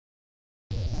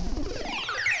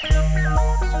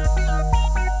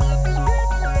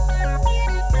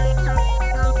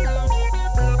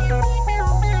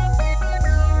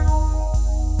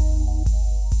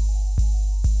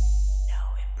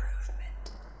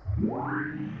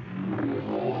Hi,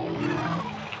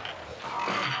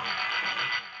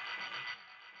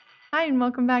 and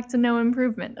welcome back to No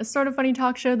Improvement, a sort of funny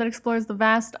talk show that explores the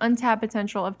vast, untapped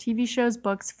potential of TV shows,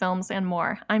 books, films, and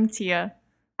more. I'm Tia.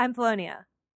 I'm Felonia.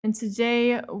 And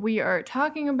today we are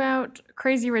talking about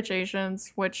Crazy Rich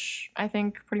Asians, which I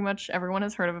think pretty much everyone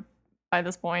has heard of by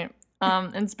this point.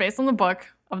 And it's based on the book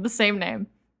of the same name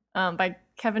by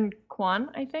Kevin Kwan,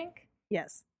 I think.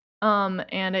 Yes.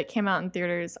 And it came out in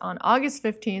theaters on August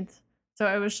 15th. So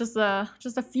it was just a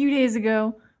few days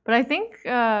ago. But I think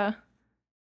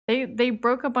they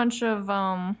broke a bunch of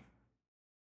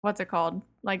what's it called?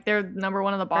 Like they're number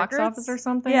one in the box office or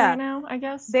something right now, I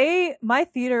guess. My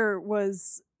theater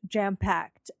was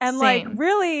jam-packed. And Same. like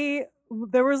really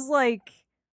there was like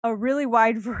a really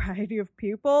wide variety of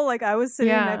people. Like I was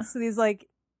sitting next to these like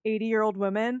 80-year-old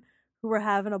women who were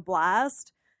having a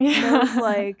blast. Yeah. And there was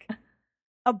like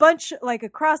a bunch, like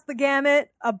across the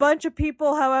gamut, a bunch of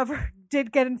people, however,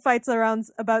 did get in fights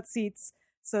about seats.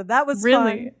 So that was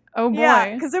really fun. Oh boy.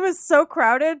 Yeah, because it was so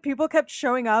crowded. People kept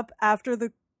showing up after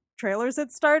the trailers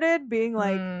had started, being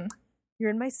like,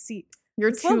 "You're in my seat." You're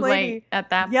this too late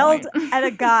at that yelled point. at a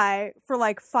guy for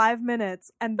like 5 minutes,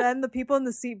 and then the people in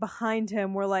the seat behind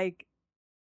him were like,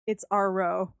 "It's our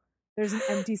row. There's an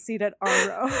empty seat at our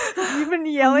row." You've been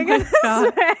yelling at this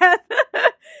man.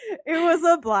 It was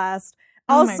a blast.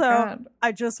 Also,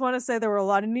 I just want to say there were a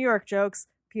lot of New York jokes.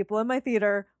 People in my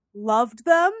theater loved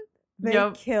them.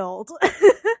 They killed.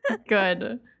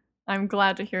 Good. I'm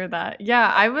glad to hear that.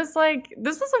 Yeah, I was like,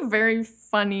 this was a very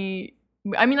funny.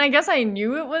 I mean, I guess I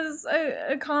knew it was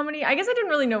a comedy. I guess I didn't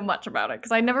really know much about it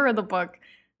because I never read the book.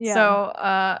 Yeah.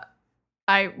 So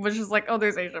I was just like, oh,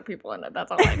 there's Asian people in it.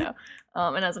 That's all I know.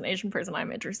 And as an Asian person,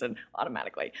 I'm interested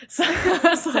automatically. So I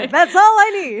was like, that's all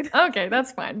I need. Okay,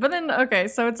 that's fine. But then,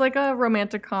 so it's like a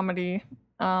romantic comedy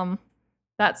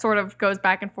that sort of goes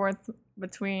back and forth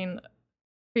between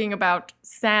being about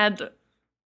sad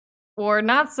or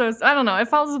not so. I don't know. It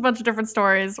follows a bunch of different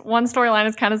stories. One storyline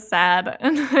is kind of sad,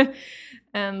 and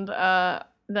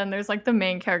then there's like the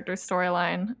main character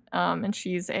storyline, and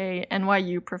she's a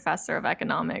NYU professor of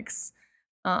economics,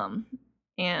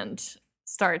 and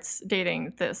starts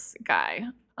dating this guy,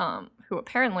 who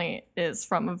apparently is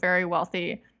from a very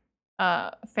wealthy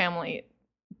family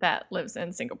that lives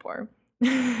in Singapore.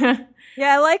 Yeah,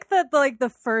 I like that. Like the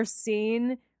first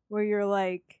scene where you're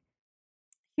like,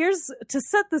 here's to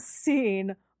set the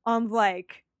scene on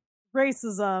like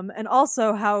racism and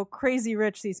also how crazy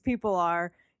rich these people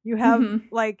are. You have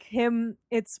like him.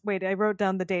 I wrote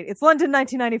down the date. It's London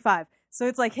 1995. So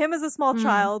it's like him as a small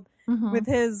child with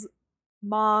his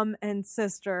mom and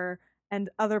sister and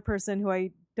other person who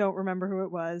I don't remember who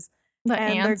it was. The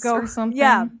aunts or something?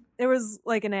 Yeah, it was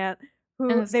like an aunt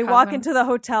who they walk into the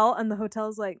hotel and the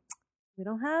hotel's like, we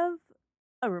don't have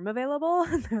a room available.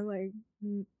 And they're like,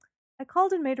 I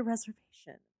called and made a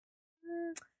reservation.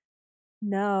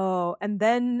 No. And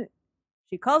then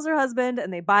she calls her husband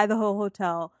and they buy the whole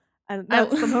hotel. And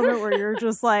that's the moment where you're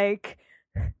just like,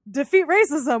 defeat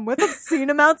racism with obscene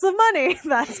amounts of money.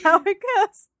 That's how it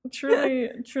goes.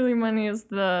 Truly money is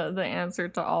the answer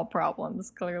to all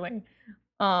problems, clearly.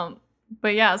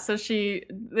 But yeah, so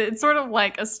it sort of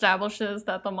like establishes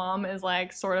that the mom is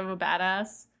like sort of a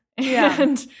badass.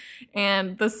 Yeah.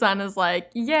 And the son is like,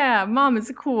 yeah, mom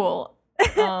is cool.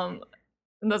 And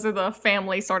those are the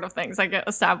family sort of things that get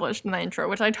established in the intro,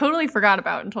 which I totally forgot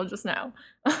about until just now.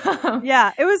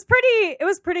 Yeah, it was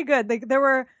pretty good. Like there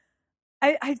were,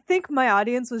 I think my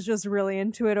audience was just really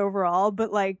into it overall,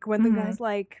 but like when the guy's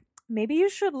like, maybe you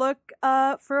should look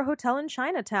for a hotel in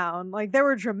Chinatown. Like there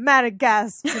were dramatic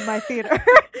gasps in my theater.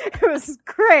 It was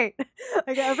great.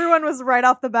 Like everyone was right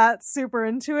off the bat super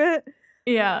into it.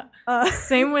 Yeah.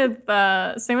 Same with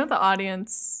the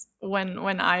audience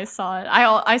when I saw it.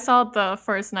 I saw it the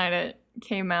first night it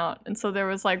came out, and so there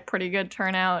was like pretty good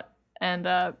turnout,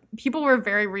 and people were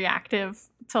very reactive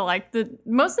to like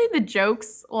mostly the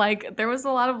jokes. Like there was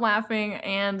a lot of laughing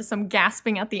and some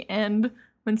gasping at the end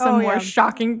when some more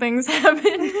shocking things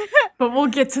happened. But we'll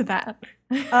get to that.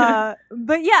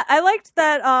 But yeah, I liked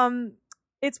that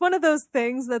it's one of those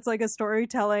things that's like a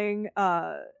storytelling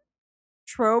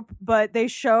trope, but they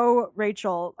show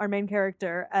Rachel, our main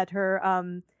character, at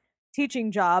her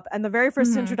teaching job, and the very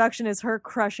first introduction is her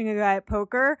crushing a guy at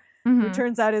poker, who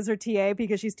turns out is her TA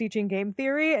because she's teaching game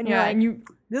theory, and you're like,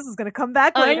 this is gonna come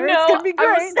back later. I know. It's gonna be great.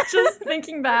 I was just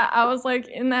thinking that. I was like,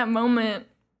 in that moment,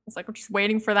 It's like, we're just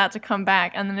waiting for that to come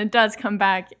back. And then it does come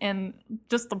back in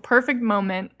just the perfect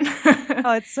moment.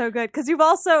 Oh, it's so good. Because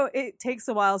it takes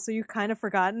a while, so you've kind of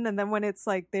forgotten. And then when it's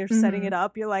like they're setting it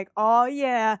up, you're like, oh,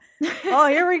 yeah. Oh,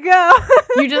 here we go.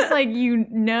 You just like,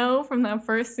 from that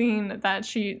first scene that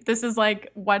this is like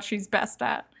what she's best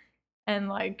at. And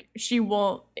like, she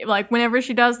will, like, whenever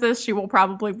she does this, she will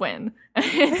probably win.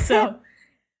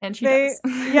 And she does.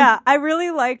 Yeah, I really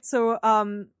liked,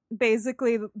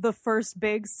 basically the first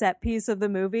big set piece of the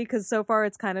movie, because so far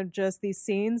it's kind of just these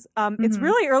scenes. It's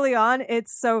really early on.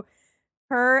 It's so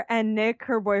her and Nick,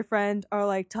 her boyfriend, are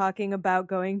like talking about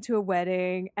going to a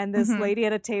wedding, and this lady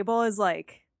at a table is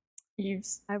like,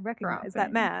 I recognize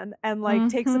that man, and like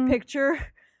takes a picture.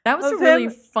 That was a really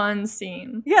fun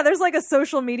scene. Yeah, there's like a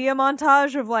social media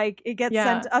montage of like it gets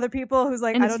sent to other people who's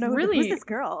like, and I don't know who's this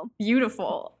girl.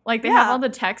 Beautiful. Like they have all the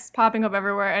text popping up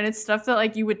everywhere, and it's stuff that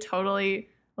like you would totally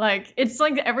like. It's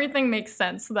like everything makes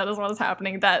sense. That is what is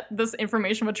happening. That this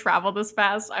information would travel this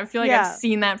fast. I feel like I've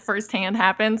seen that firsthand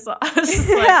happen. So I was just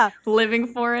like living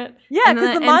for it. Yeah,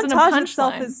 because the montage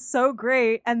itself is so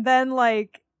great, and then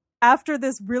like after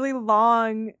this really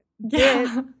long bit,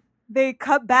 they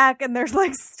cut back and they're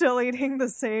like still eating the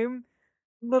same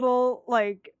little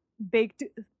like baked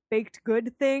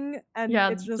good thing, and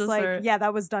it's just dessert. Like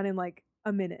that was done in like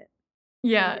a minute.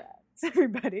 Yeah. It's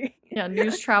everybody. Yeah,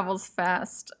 news travels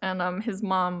fast, and his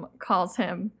mom calls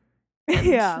him.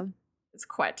 Yeah. It's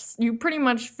quite, you pretty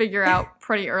much figure out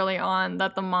pretty early on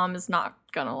that the mom is not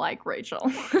gonna like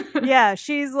Rachel. Yeah,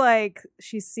 she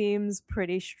seems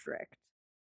pretty strict.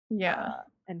 Yeah.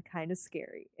 And kind of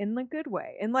scary in a good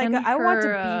way. And like, I want to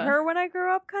be her when I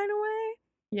grow up kind of way.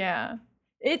 Yeah.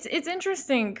 It's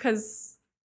interesting because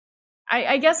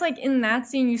I guess like in that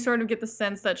scene, you sort of get the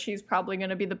sense that she's probably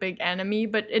going to be the big enemy,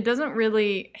 but it doesn't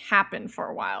really happen for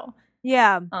a while.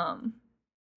 Yeah.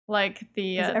 Like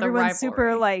everyone's rivalry.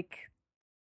 Super like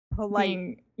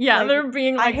polite. Like, they're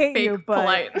being like I hate fake you,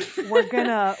 but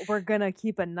polite. we're gonna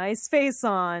keep a nice face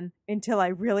on until I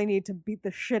really need to beat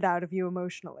the shit out of you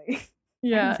emotionally.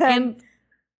 Yeah, and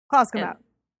claws come out.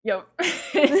 Yep.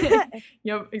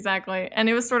 Yep, exactly. And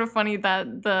it was sort of funny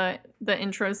that the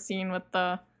intro scene with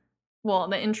the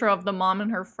intro of the mom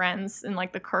and her friends in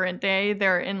like the current day,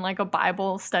 they're in like a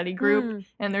Bible study group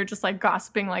and they're just like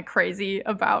gossiping like crazy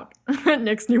about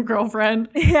Nick's new girlfriend.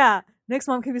 Yeah. Nick's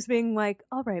mom keeps being like,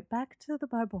 all right, back to the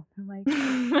Bible. I'm like,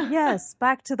 yes,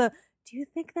 back to the, do you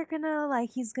think they're gonna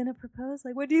like, he's gonna propose?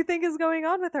 Like, what do you think is going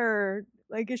on with her?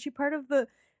 Like, is she part of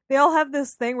they all have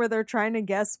this thing where they're trying to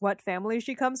guess what family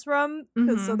she comes from.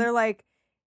 So they're like,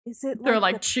 is it like they're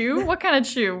like chew? What kind of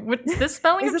chew? What's this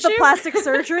spelling is of it chew? The plastic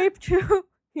surgery chew?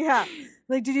 Yeah.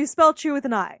 Like, did you spell chew with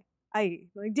an I? I.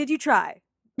 Like, did you try?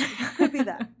 Could be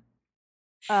that.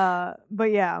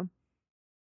 But yeah.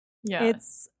 Yeah.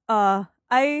 It's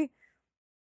I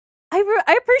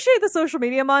appreciate the social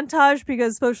media montage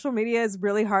because social media is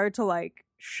really hard to like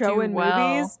show in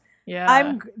movies.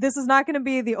 Yeah. This is not going to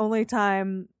be the only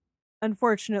time,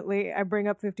 unfortunately, I bring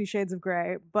up 50 Shades of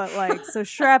Grey, but like, so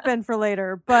strap in for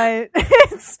later. But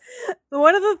it's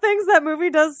one of the things that movie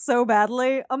does so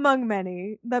badly, among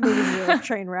many, that movie's really a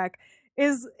train wreck,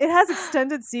 is it has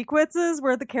extended sequences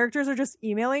where the characters are just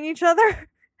emailing each other.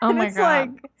 Oh and my it's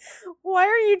God. like, why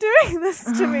are you doing this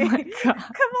to me? Come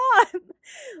on.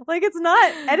 Like, it's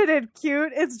not edited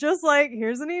cute. It's just like,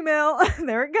 here's an email.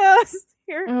 There it goes.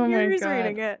 Here's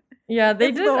reading it. Yeah,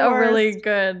 they did a really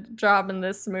good job in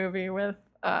this movie with,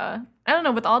 I don't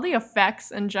know, with all the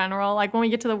effects in general. Like when we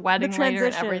get to the wedding later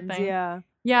and everything.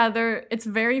 Yeah, it's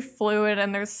very fluid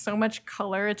and there's so much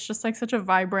color. It's just like such a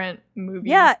vibrant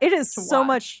movie. Yeah, it is so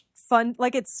much fun.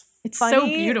 Like it's funny. So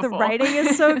beautiful. The writing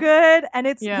is so good, and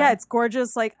it's it's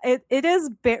gorgeous. Like it is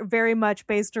very much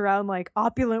based around like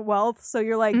opulent wealth. So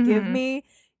you're like, give me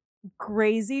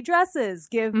crazy dresses,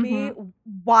 give me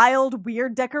wild,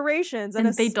 weird decorations, and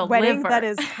a wedding that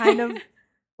is kind of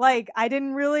like I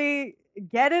didn't really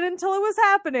get it until it was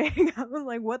happening. I was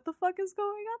like, what the fuck is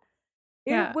going on?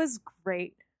 It was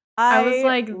great. I was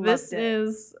like, this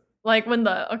is. Like when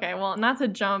not to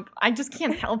jump, I just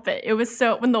can't help it. It was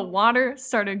so, when the water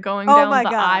started going down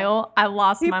the aisle, I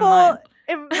lost my mind.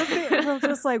 It was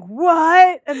just like,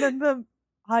 what? And then the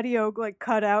audio like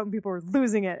cut out and people were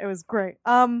losing it. It was great.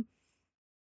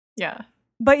 Yeah.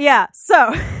 But yeah,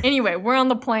 so. Anyway, we're on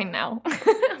the plane now,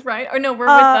 right? Or no, we're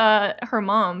with her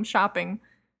mom shopping.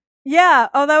 Yeah.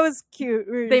 Oh, that was cute.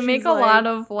 They make a lot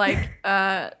of like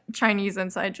Chinese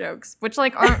inside jokes, which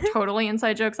like aren't totally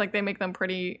inside jokes. Like they make them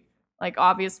pretty like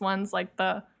obvious ones, like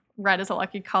the red is a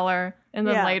lucky color, and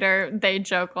then later they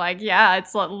joke like, yeah,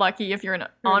 it's lucky if you're an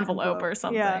envelope or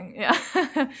something. Yeah.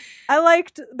 I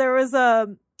liked there was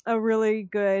a really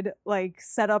good like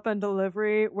setup and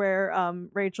delivery where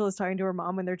Rachel is talking to her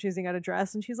mom when they're choosing out a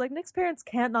dress, and she's like, Nick's parents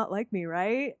can't not like me,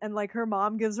 right? And like her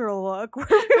mom gives her a look.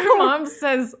 Her mom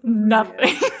says nothing.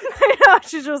 I know,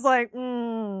 she's just like,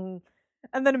 And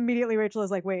then immediately Rachel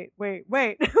is like, wait.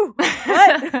 What?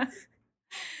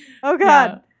 Oh god.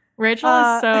 Yeah. Rachel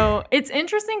is so, it's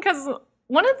interesting because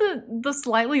one of the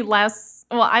slightly less,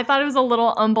 well, I thought it was a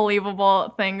little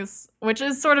unbelievable things, which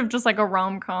is sort of just like a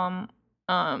rom-com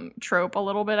trope a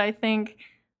little bit, I think.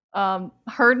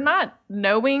 Her not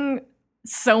knowing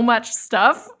so much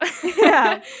stuff.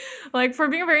 Yeah. Like, for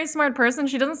being a very smart person,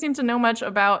 she doesn't seem to know much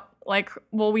about, like,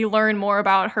 well, we learn more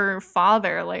about her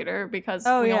father later because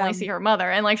we only see her mother.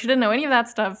 And, like, she didn't know any of that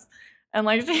stuff. And,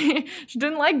 like, she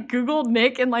didn't, like, Google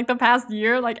Nick in, like, the past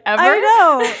year, like, ever. I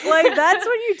know. Like, that's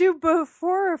what you do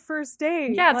before a first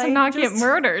date. Yeah, like, to not get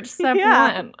murdered. Step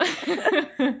one.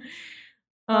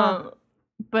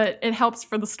 But it helps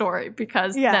for the story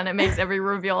because then it makes every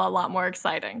reveal a lot more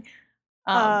exciting.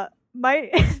 My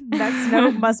next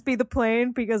note must be the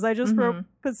plane, because I just wrote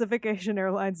Pacific Asian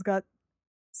Airlines got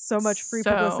so much free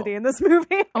publicity in this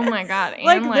movie. Oh my god.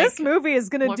 And this movie is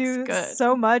going to do good.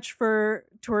 so much for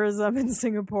tourism in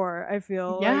Singapore, I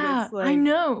feel. Yeah, like, I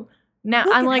know. Now,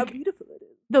 I'm like, how beautiful it is.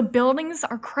 The buildings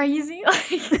are crazy.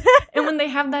 Like, and when they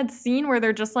have that scene where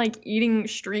they're just like eating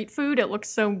street food, it looks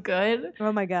so good.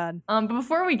 Oh my god. But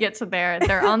before we get to there,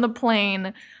 they're on the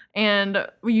plane. And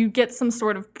you get some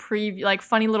sort of preview, like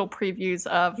funny little previews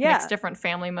of Nick's different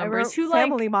family members who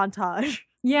family montage.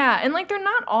 Yeah, and like they're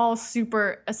not all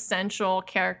super essential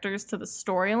characters to the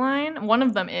storyline. One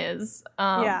of them is,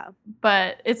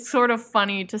 but it's sort of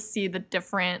funny to see the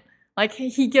different. Like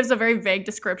he gives a very vague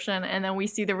description, and then we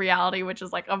see the reality, which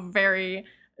is like a very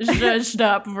zhuzhed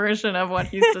up version of what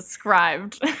he's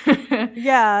described.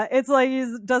 Yeah, it's like he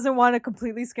doesn't want to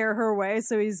completely scare her away,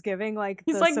 so he's giving like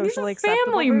he's the like, socially he's a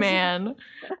family acceptable man.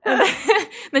 And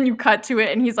then you cut to it,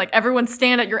 and he's like, "Everyone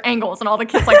stand at your angles," and all the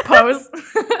kids like pose.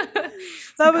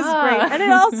 That was great, and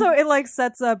it like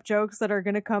sets up jokes that are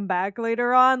gonna come back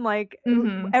later on. Like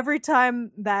every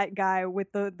time that guy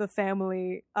with the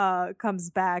family comes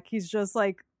back, he's just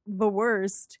like the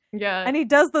worst. Yeah, and he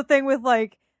does the thing with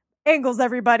like angles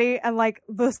everybody, and like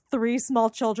the 3 small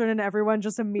children and everyone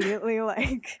just immediately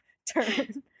like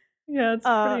turn. Yeah,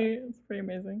 it's pretty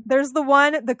amazing. There's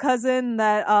the cousin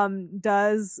that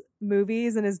does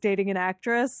movies and is dating an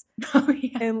actress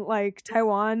in like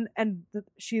Taiwan, and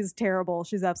she's terrible.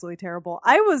 She's absolutely terrible.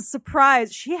 I was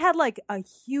surprised. She had like a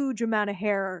huge amount of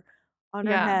hair on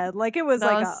her head. Like it was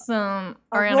some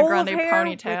Ariana Grande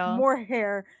ponytail. More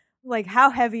hair. Like how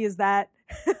heavy is that?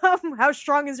 How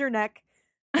strong is your neck?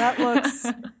 That looks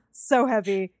so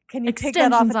heavy. Can you take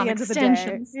that off at the end of the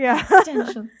day? Yeah.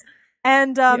 Extensions.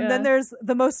 And then there's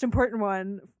the most important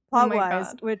one,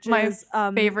 plot-wise, which is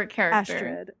favorite character.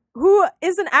 Astrid, who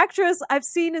is an actress I've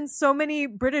seen in so many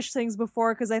British things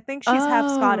before, because I think she's half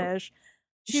Scottish.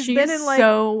 She's been in like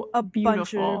a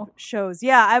bunch of shows.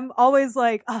 Yeah, I'm always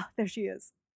like, there she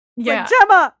is. It's like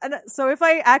Gemma! And so if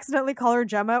I accidentally call her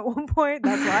Gemma at one point,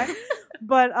 that's why.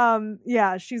 But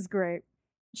yeah, she's great.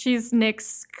 She's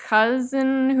Nick's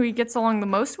cousin who he gets along the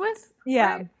most with?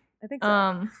 Yeah, right? I think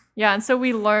so. Yeah, and so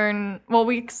we learn, well,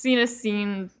 we've seen a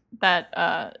scene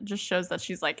that just shows that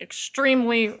she's like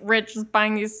extremely rich, just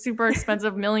buying these super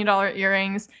expensive $1 million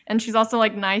earrings, and she's also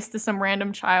like nice to some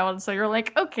random child. So you're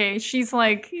like, okay, she's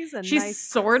like, she's nice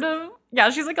sort of,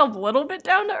 she's like a little bit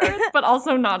down to earth, but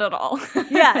also not at all.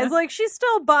 Yeah, it's like she's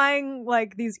still buying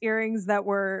like these earrings that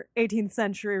were 18th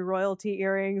century royalty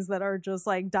earrings that are just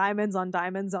like diamonds on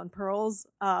pearls.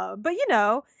 But you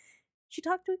know, she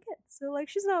talked to a kid, so like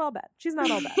she's not all bad. She's not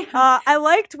all bad. I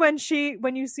liked when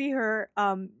you see her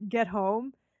get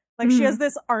home, like she has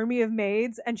this army of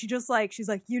maids, and she's like,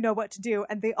 you know what to do,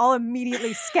 and they all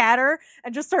immediately scatter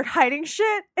and just start hiding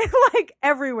shit like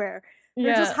everywhere.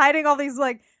 They're just hiding all these,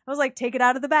 like, I was like, take it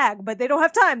out of the bag, but they don't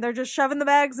have time. They're just shoving the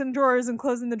bags in drawers and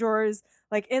closing the drawers,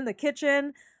 like in the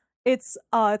kitchen. It's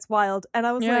wild. And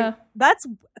I was like,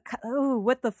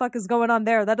 what the fuck is going on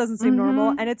there? That doesn't seem normal.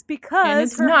 And it's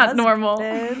because her not normal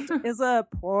is a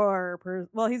poor person.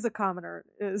 Well, he's a commoner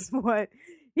is what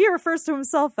he refers to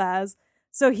himself as.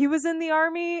 So he was in the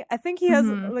army. I think he has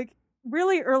like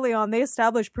really early on, they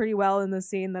established pretty well in the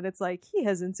scene that it's like he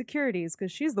has insecurities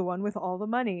because she's the one with all the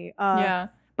money.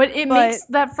 But it makes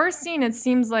that first scene, it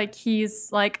seems like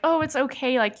he's like, oh, it's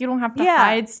okay. Like, you don't have to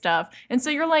hide stuff. And so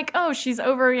you're like, oh, she's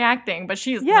overreacting, but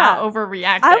she's not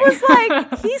overreacting. I was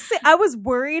like, I was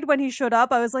worried when he showed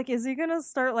up. I was like, is he going to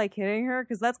start like hitting her?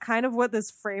 Because that's kind of what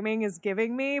this framing is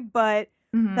giving me. But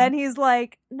then he's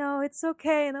like, no, it's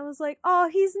okay. And I was like, oh,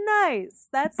 he's nice.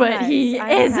 That's but nice. he I'm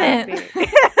isn't.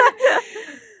 happy.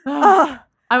 Oh.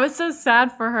 I was so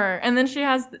sad for her. And then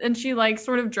she like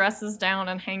sort of dresses down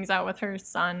and hangs out with her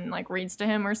son, like reads to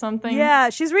him or something. Yeah,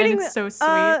 she's reading. And it's so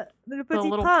sweet. The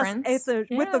Little Prince. Prince.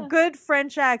 With a good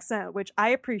French accent, which I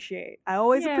appreciate. I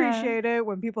always appreciate it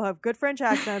when people have good French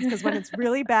accents, because when it's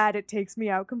really bad, it takes me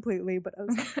out completely. But I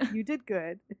was like, you did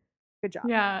good. Good job.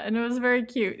 Yeah, and it was very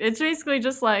cute. It's basically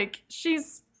just like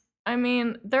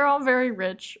they're all very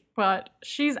rich, but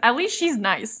at least she's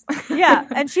nice. Yeah,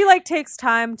 and she like takes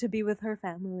time to be with her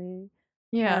family.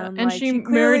 Yeah, and like, she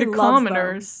clearly married a loves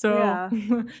commoner, them. so Yeah.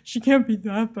 she can't be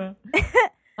that bad.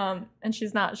 And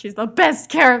she's not. She's the best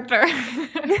character.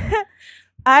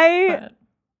 I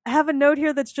have a note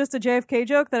here that's just a JFK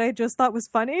joke that I just thought was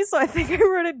funny, so I think I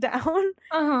wrote it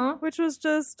down. Which was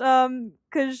just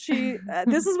because she.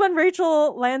 This is when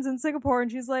Rachel lands in Singapore,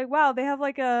 and she's like, "Wow, they have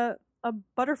like a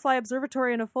butterfly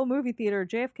observatory and a full movie theater.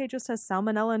 JFK just has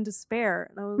salmonella and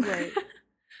despair." And I was like,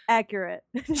 accurate.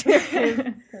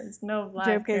 There's no lie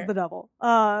JFK's the devil.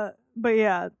 But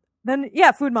yeah. Then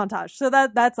food montage. So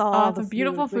that's all. Oh, the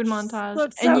beautiful food montage.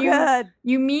 Looks so good.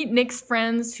 You meet Nick's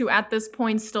friends, who at this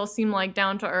point still seem like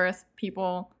down to earth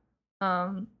people,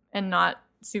 and not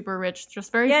super rich,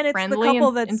 just very friendly. And it's the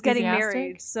couple that's getting enthusiastic.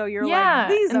 married. So you're like,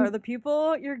 these are the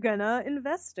people you're gonna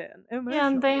invest in. Emotionally. Yeah,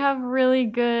 and they have really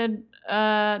good.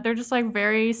 They're just like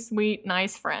very sweet,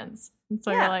 nice friends. And so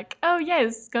you're like, oh yeah,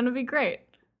 it's gonna be great.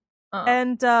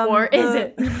 And or is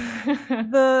it?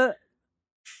 The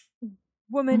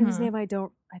woman whose name I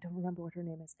don't remember what her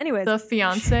name is. Anyways, the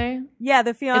fiance. Yeah,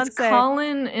 the fiance. It's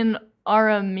Colin and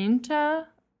Araminta.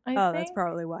 I think. That's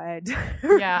probably why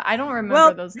Yeah, I don't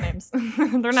remember those names.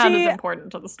 They're not as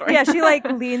important to the story. Yeah, she like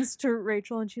leans to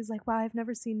Rachel and she's like, "Wow, I've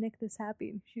never seen Nick this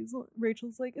happy."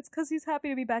 Rachel's like, "It's because he's happy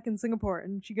to be back in Singapore,"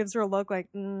 and she gives her a look like,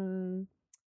 No,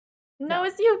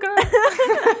 it's you, girl.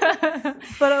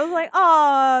 But I was like,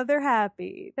 "Oh, they're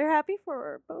happy. They're happy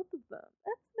for both of them.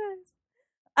 That's nice."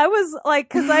 I was like,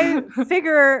 because I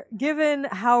figure, given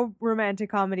how romantic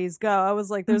comedies go, I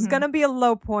was like, there's gonna be a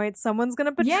low point. Someone's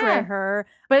gonna betray her.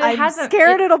 But I'm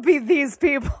scared it'll be these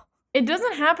people. It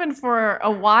doesn't happen for a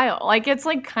while. Like, it's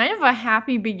like kind of a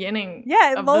happy beginning.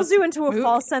 Yeah, it lulls you into a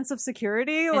false sense of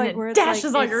security, and like where it's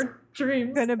dashes like, all your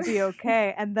dreams. Gonna be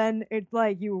okay, and then it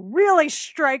like you really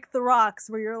strike the rocks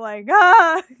where you're like,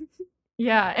 ah.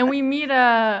 Yeah, and we meet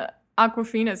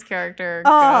Aquafina's character,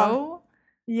 Go.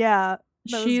 Yeah.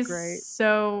 She's great.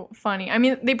 So funny. I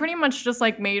mean, they pretty much just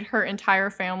like made her entire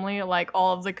family like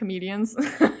all of the comedians.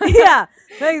 Yeah,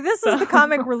 like this is the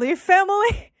comic relief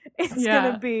family. It's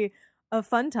gonna be a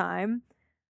fun time.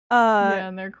 Yeah,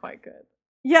 and they're quite good.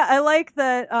 Yeah, I like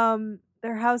that.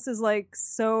 Their house is like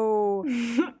so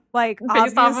like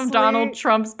based off of Donald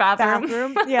Trump's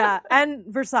bathroom. Yeah, and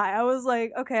Versailles. I was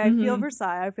like, okay, I feel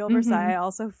Versailles. I feel Versailles. I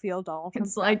also feel Donald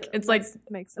Trump's bathroom. It's like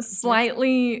makes sense.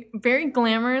 Slightly very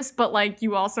glamorous, but like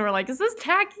you also are like, is this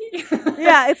tacky?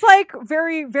 Yeah, it's like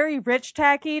very, very rich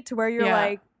tacky to where you're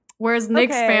like. Whereas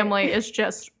Nick's family is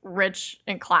just rich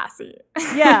and classy.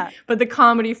 Yeah. But the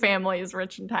comedy family is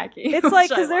rich and tacky. It's like,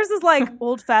 because theirs is like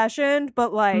old fashioned,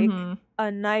 but like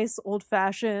a nice old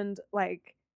fashioned,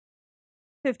 like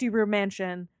 50-room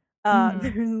mansion.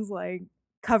 There's like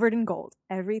covered in gold.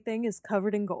 Everything is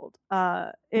covered in gold.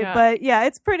 But yeah,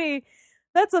 it's pretty.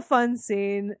 That's a fun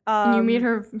scene. And you meet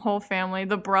her whole family.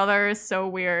 The brother is so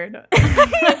weird. He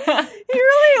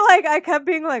really like. I kept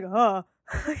being like, oh.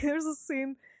 There's a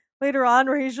scene later on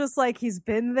where he's just like, he's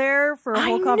been there for a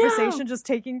whole conversation just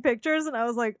taking pictures, and I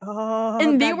was like, oh.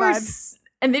 And they were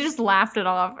and they just laughed it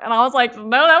off, and I was like, no,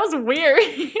 that was weird.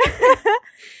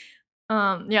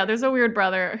 Yeah, there's a weird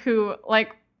brother who,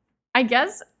 like, I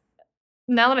guess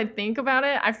now that I think about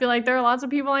it, I feel like there are lots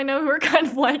of people I know who are kind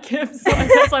of like him, so I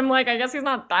guess I'm like, I guess he's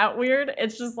not that weird.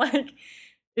 It's just like,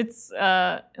 it's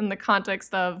in the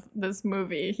context of this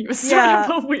movie, he was sort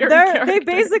of a weird character. They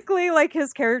basically, like,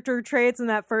 his character traits in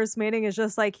that first meeting is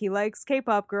just like, he likes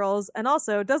K-pop girls and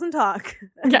also doesn't talk.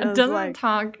 Yeah, doesn't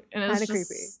talk and is just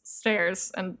creepy.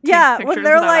 Stares and takes pictures when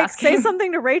they're like, asking. say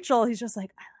something to Rachel, he's just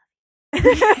like, I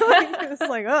love you. It's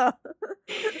like, oh.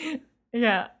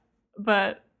 Yeah,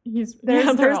 but there's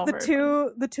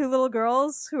the two little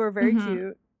girls who are very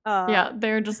cute. Yeah,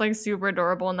 they're just like super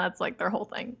adorable, and that's like their whole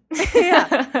thing.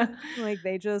 Yeah, like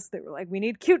they were like, we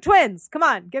need cute twins. Come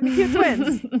on, get me cute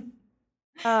twins.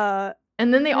 And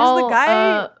then they all the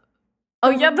guy. the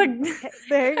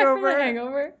Hangover. The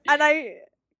Hangover. And I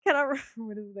cannot remember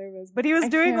what his name is, but he was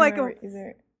doing like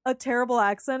a terrible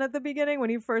accent at the beginning when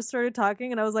he first started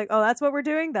talking, and I was like, "Oh, that's what we're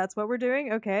doing. That's what we're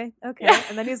doing. Okay, okay." Yeah.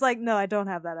 And then he's like, "No, I don't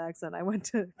have that accent. I went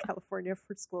to California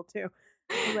for school too."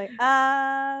 I was like,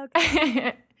 "Ah,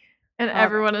 okay." And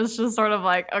everyone is just sort of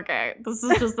like, okay, this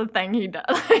is just the thing he does.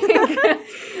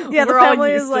 Yeah, the We're all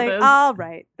family used is to like, this. "All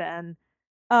right then."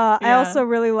 I Yeah. also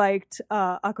really liked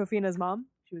Aquafina's mom.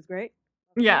 She was great.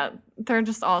 Yeah, they're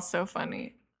just all so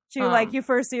funny. She like you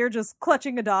first see her just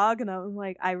clutching a dog, and I was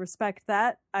like, I respect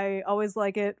that. I always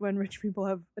like it when rich people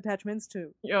have attachments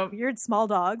to Yep. weird small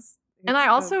dogs. And I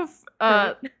It's, also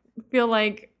great. feel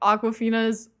like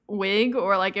Aquafina's wig,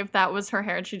 or like if that was her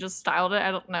hair and she just styled it,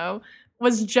 I don't know,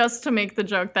 was just to make the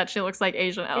joke that she looks like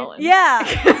Asian Ellen. Yeah.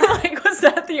 Like, was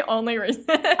that the only reason?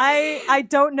 I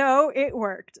don't know. It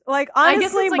worked. Like I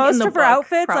guess honestly, it's, like, in most the of her book,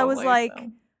 outfits, I was probably, like,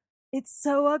 so. it's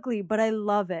so ugly, but I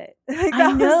love it. Like, I that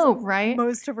was know, right?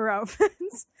 most of her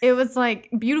outfits. It was like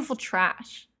beautiful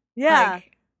trash. Yeah.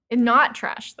 Like, and not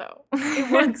trash though. It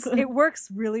works. It works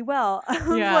really well. I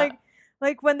was Yeah.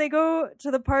 like when they go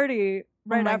to the party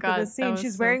right my after God, the that scene, was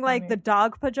she's so wearing like funny. the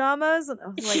dog pajamas, and I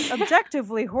was like,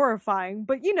 objectively horrifying,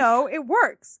 but you know, it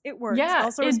works. It works. Yeah,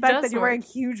 Also it respect does that you're wearing work.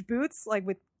 huge boots, like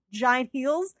with giant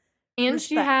heels. And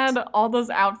she Respect. had all those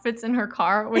outfits in her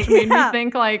car, which made Yeah. me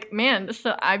think like, man,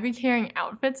 should I be carrying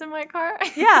outfits in my car?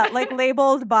 Yeah, like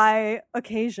labeled by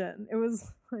occasion. It was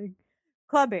like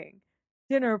clubbing,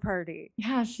 dinner party,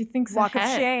 yeah, she thinks walk of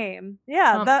ahead. shame.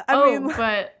 Yeah, I mean,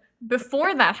 but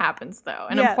before that happens though,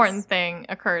 an Yes. important thing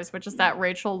occurs, which is that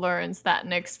Rachel learns that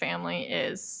Nick's family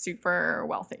is super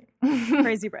wealthy.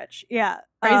 crazy rich. Yeah,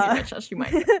 Crazy rich, as you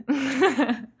might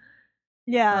say.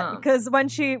 Yeah, Um. because when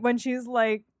she's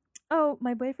like, "Oh,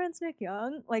 my boyfriend's Nick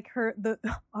Young," like the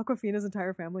Aquafina's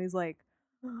entire family is like,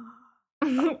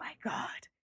 "Oh my god,"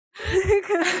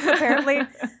 because apparently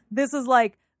this is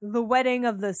like the wedding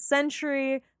of the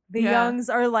century. The Yeah. Youngs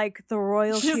are like the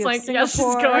royalty She's of like, Singapore. yeah,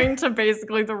 she's going to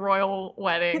basically the royal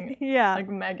wedding, Yeah, like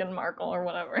Meghan Markle or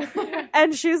whatever.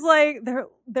 and she's like,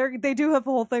 they do have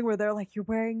a whole thing where they're like, "You're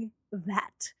wearing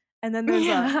that," and then there's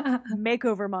a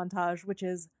makeover montage, which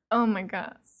is oh my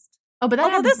god. Oh, but that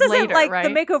although happens this isn't later, like right? the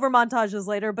makeover montage is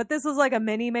later, but this is like a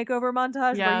mini makeover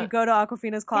montage Yeah. where you go to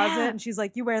Aquafina's closet Yeah. and she's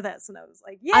like, "You wear this," and I was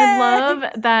like, "Yeah." I love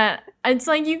that. It's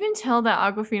like you can tell that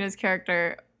Aquafina's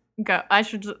character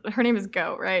her name is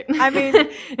Go, right? I mean,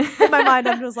 in my mind,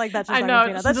 I'm just like, that's just I know,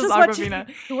 Aquafina. it's That's just just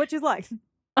Aquafina. what she's like.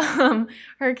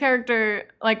 Her character,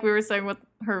 like we were saying with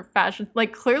her fashion,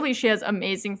 like clearly she has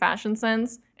amazing fashion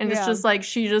sense, and it's Yeah. just like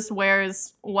she just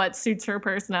wears what suits her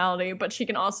personality, but she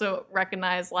can also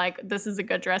recognize like this is a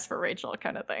good dress for Rachel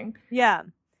kind of thing. Yeah,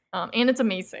 And it's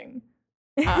amazing.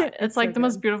 It's like so the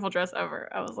most good. beautiful dress ever.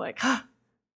 I was like,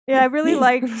 Yeah, I really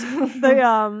liked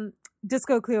the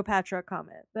Disco Cleopatra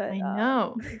comment. That, I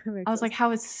know. makes I was us- like, how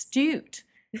astute.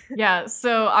 Yeah,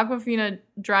 so Aquafina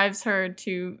drives her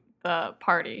to the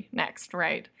party next,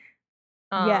 right?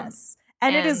 yes.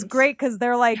 And it is and great because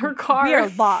they're like, her car. we are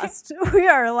lost. We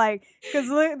are like, because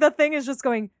the thing is just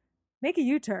going, make a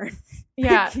U-turn.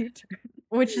 Yeah, Make a U-turn.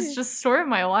 which is just story of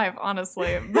my life,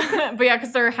 honestly. But yeah,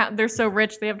 because they're so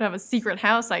rich, they have to have a secret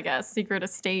house, I guess, secret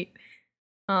estate.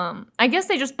 I guess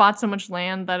they just bought so much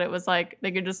land that it was like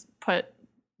they could just put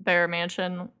their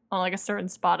mansion on like a certain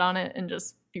spot on it and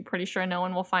just be pretty sure no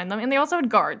one will find them. And they also had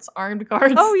guards, armed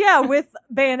guards. Oh yeah, with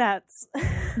bayonets.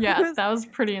 Yeah, It was- that was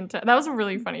pretty intense. That was a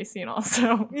really funny scene,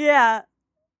 also. yeah.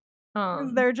 'Cause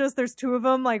Um, there's two of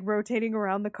them like rotating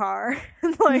around the car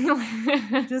and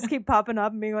like just keep popping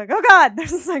up and being like, oh god,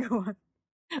 there's a second one.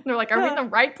 they're like, are we in the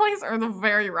right place or the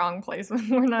very wrong place?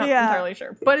 We're not Yeah. entirely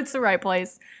sure, but it's the right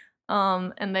place.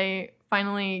 And they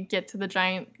finally get to the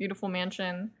giant, beautiful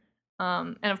mansion.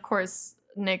 And of course,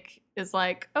 Nick is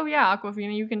like, oh yeah,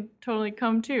 Aquafina, you can totally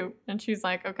come too. And she's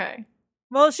like, okay.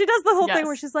 Well, she does the whole thing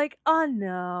where Yes. she's like, oh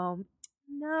no.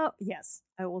 Yes,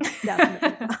 I will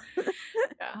definitely.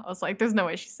 Yeah, I was like, there's no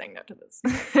way she's saying no to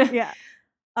this. Yeah.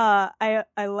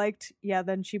 I liked,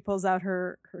 then she pulls out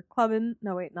her clubbing.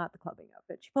 No, wait, not the clubbing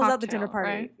outfit. She pulls out the dinner Cocktail,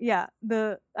 party. right?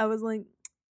 Yeah. I was like,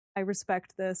 I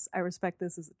respect this. I respect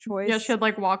this as a choice. Yeah, she had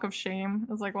like Walk of Shame.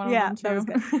 It was like one Yeah, of them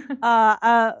too.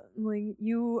 that was like,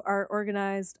 you are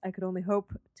organized. I could only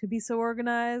hope to be so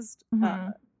organized.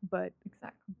 Mhm. But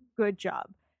Exactly. good job.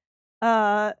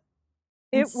 And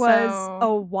It was so-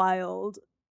 a wild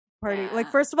party. Like,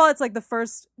 Yeah. first of all, it's like the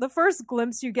first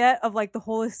glimpse you get of like the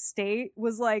whole estate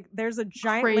was like there's a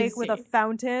giant lake with a Crazy.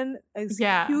 fountain, a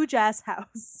Yeah. huge ass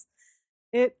house.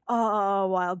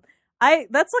 Wild.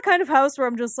 That's the kind of house where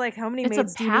I'm just like, how many It's a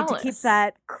maids do you need to keep palace.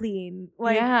 that clean?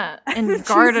 Like, yeah, and Jesus.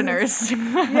 gardeners.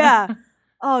 yeah.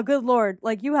 Oh, good lord.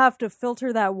 Like, you have to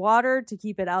filter that water to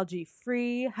keep it algae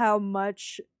free. How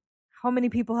much how many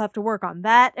people have to work on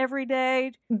that every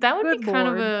day? That would Good be kind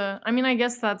of Lord. I mean, I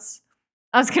guess that's,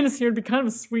 I was gonna say it'd be kind of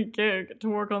a sweet gig to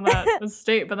work on that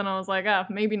estate, but then I was like,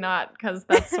 maybe not, because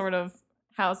that's sort of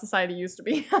how society used to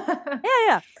be.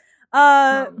 Yeah.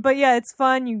 Um, But yeah, it's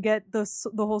fun. You get the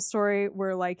whole story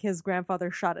where like his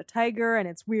grandfather shot a tiger, and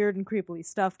it's weird and creepily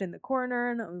stuffed in the corner,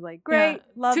 and I was like, great, Yeah.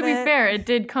 love it. To be fair, it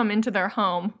did come into their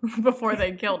home before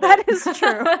they killed it. That is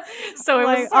true. So it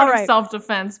Like, was sort of alright.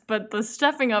 self-defense, but the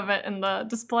stuffing of it and the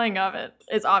displaying of it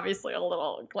is obviously a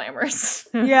little glamorous.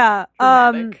 Yeah.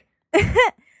 Dramatic.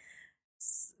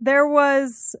 There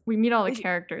was We meet all the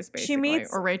characters basically,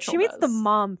 or Rachel she meets the does.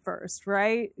 mom first,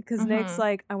 right? Because Nick's Mhm.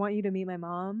 like, I want you to meet my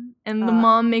mom. And the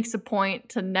mom makes a point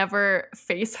to never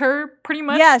face her, pretty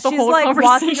much. Yeah, the she's whole like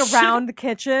walking conversation. around the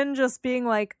kitchen, just being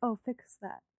like, "Oh, fix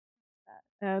that,"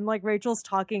 and like Rachel's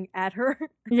talking at her.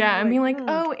 Yeah, and being like, "Hmm."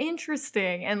 oh,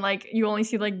 interesting. And like, you only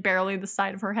see like barely the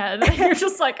side of her head. And you're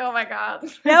just like, oh my god.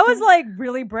 That was like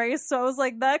really braced, so I was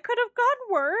like, that could have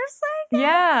gone worse. I guess.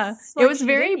 Yeah, Like, it was she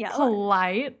very didn't yell at her.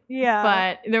 polite, Yeah,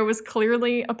 but there was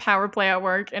clearly a power play at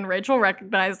work, and Rachel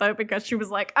recognized that because she was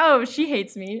like, oh, she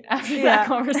hates me after Yeah. that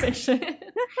conversation.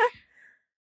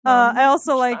 I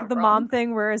also she's like not the wrong. mom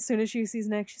thing where as soon as she sees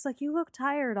Nick, she's like, "You look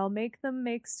tired. I'll make them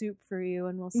make soup for you,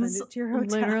 and we'll send It's it to your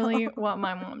hotel." literally what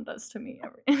my mom does to me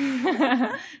every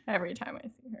every time I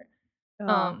see her.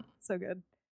 Oh, so good.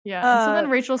 Yeah, and so then Uh,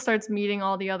 Rachel starts meeting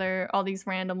all these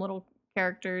random little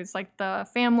characters, like the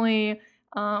family.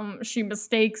 She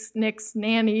mistakes Nick's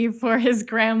nanny for his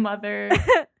grandmother,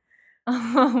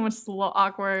 which is a little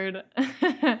awkward.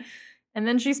 And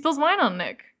then she spills wine on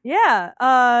Nick.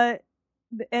 Yeah.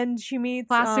 And she meets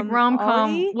Classic rom-com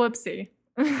Ollie. whoopsie.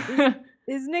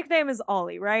 His nickname is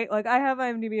Ollie, right? Like I have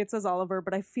IMDb, it says Oliver,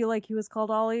 but I feel like he was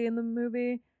called Ollie in the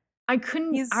movie. I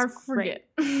couldn't. He's I forget.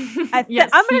 I'm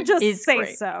gonna he just is say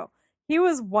great. so. He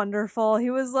was wonderful.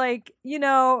 He was like, in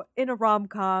a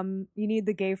rom-com, you need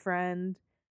the gay friend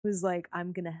who's like,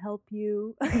 I'm gonna help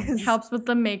you. Helps with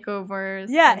the makeovers.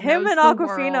 Yeah, him knows and the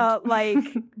Awkwafina world. like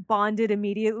bonded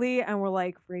immediately and were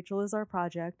like, Rachel is our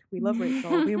project. We love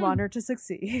Rachel. We want her to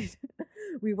succeed.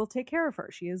 We will take care of her.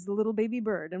 She is the little baby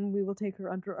bird, and we will take her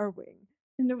under our wing.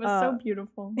 And it was so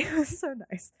beautiful. It was so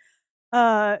nice.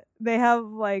 They have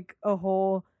like a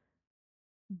whole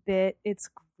bit. It's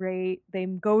great. They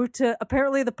go to,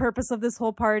 apparently the purpose of this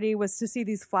whole party was to see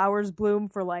these flowers bloom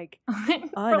for like For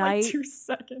night. like 2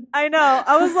 seconds. I know.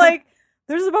 I was like,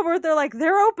 there's a moment where they're like,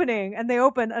 they're opening, and they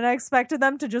open, and I expected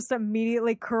them to just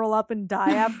immediately curl up and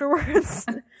die afterwards.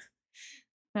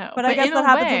 No, but I guess in that a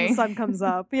happens when way, the sun comes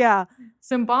up. Yeah.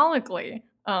 Symbolically,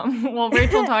 well,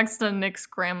 Rachel talks to Nick's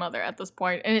grandmother at this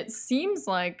point, and it seems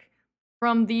like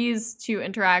from these two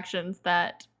interactions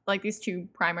that, like these two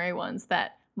primary ones,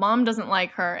 that mom doesn't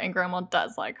like her and grandma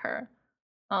does like her.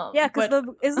 Yeah, because but-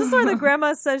 is this where the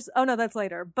grandma says, oh no, that's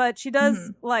later, but she does,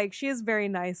 Mm-hmm. like, she is very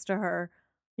nice to her.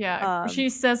 Yeah, she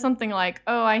says something like,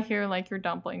 "Oh, I hear like your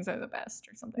dumplings are the best"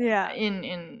 or something. Yeah. like that,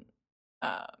 in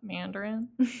Mandarin.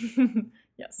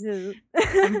 Yes, Yeah.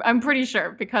 I'm pretty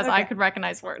sure because I Okay. could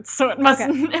recognize words, so it must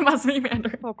Okay. it must be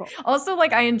Mandarin. Oh, cool. Also,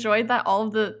 like I enjoyed that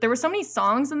there were so many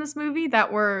songs in this movie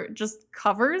that were just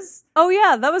covers. Oh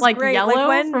yeah, that was Like great. Yellow Like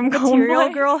when from Material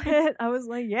Coldplay. Girl hit, I was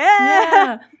like,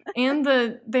 Yeah, and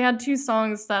they had 2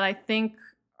 songs that I think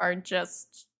are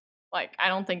just like I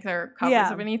don't think they're covers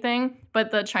Yeah. of anything,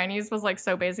 but the Chinese was like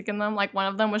so basic in them. Like one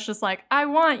of them was just like I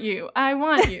want you, I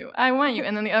want you, I want you,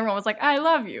 and then the other one was like I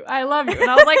love you, and I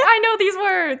was like I know these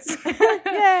words,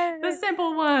 Yeah. the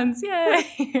simple ones,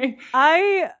 yay.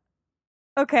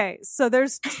 Okay, so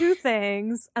there's 2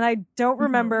 things, and I don't Mhm.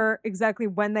 remember exactly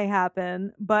when they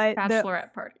happen, but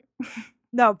Bachelorette party.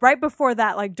 no, right before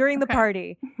that, like during the Okay.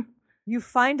 party,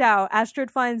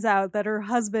 Astrid finds out that her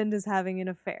husband is having an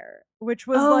affair, which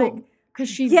was like because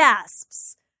she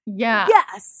gasps. yeah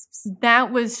Gasps.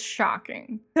 that was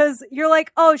shocking. Because you're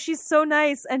like, oh, she's so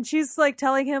nice. And she's like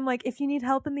telling him, like, if you need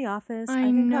help in the office, I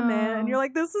can come in. And know. you're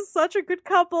like, this is such a good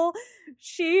couple.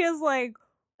 She is like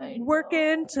I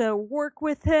working know. to work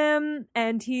with him,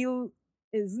 and he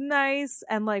is nice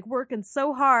and like working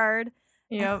so hard.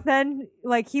 Yep. And then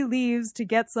like he leaves to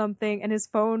get something, and his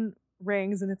phone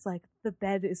rings, and it's like, the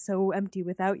bed is so empty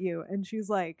without you. And she's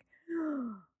like,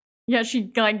 Yeah,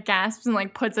 she like gasps and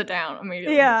like puts it down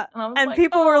immediately. Yeah, and, I was and like,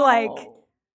 people were, like, "Oh,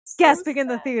 so gasping in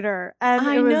the sad." theater, and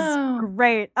I it was know.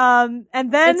 great. And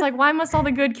then It's like, why must all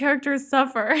the good characters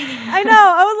suffer? I know.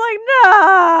 I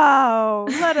was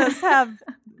like, no, let us have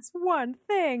this one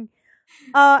thing.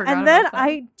 Forgot And then about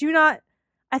that.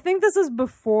 I think this is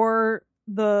before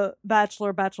the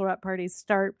Bachelorette parties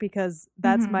start, because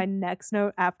that's Mhm. my next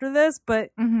note after this.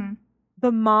 But Mhm.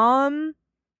 the mom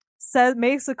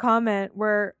makes a comment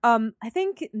where I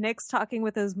think Nick's talking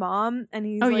with his mom and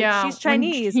he's like, she's when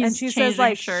Chinese, he's and she says changing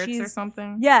like shirts or she's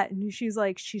something. and she's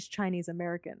like, she's Chinese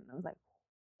American. I was like,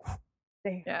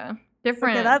 damn. Yeah,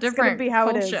 different. Okay, that's different gonna be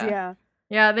how culture. it is. Yeah.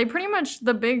 Yeah, they pretty much,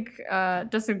 the big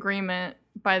disagreement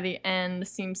by the end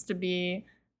seems to be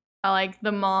like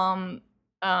the mom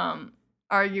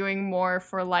arguing more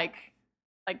for like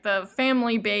the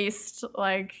family based,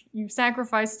 like you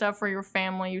sacrifice stuff for your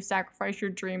family, you sacrifice your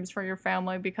dreams for your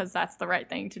family because that's the right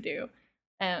thing to do.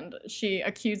 And she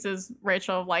accuses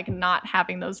Rachel of like not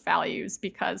having those values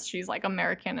because she's like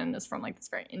American and is from like this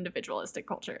very individualistic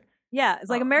culture. Yeah, it's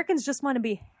like Americans just want to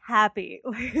be happy.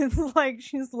 It's like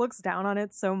she just looks down on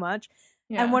it so much.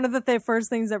 Yeah. And one of the first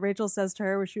things that Rachel says to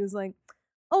her was she was like,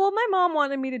 oh, well, my mom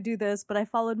wanted me to do this, but I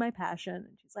followed my passion.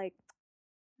 And she's like,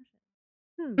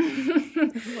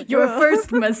 your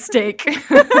first mistake.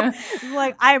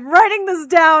 Like, I'm writing this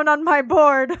down on my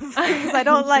board of things I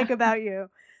don't like about you.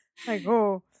 Like,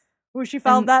 oh, she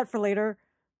found that for later.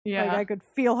 Yeah. Like, I could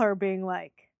feel her being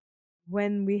like,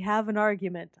 when we have an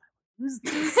argument, use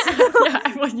this. Yeah,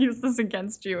 I will use this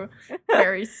against you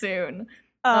very soon.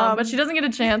 But she doesn't get a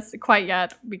chance quite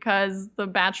yet because the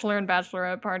bachelor and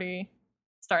bachelorette party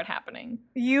start happening.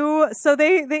 So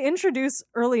they introduce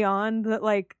early on that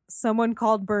like someone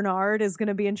called Bernard is going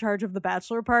to be in charge of the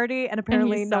bachelor party, and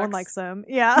apparently no one likes him.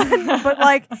 Yeah, but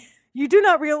like you do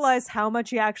not realize how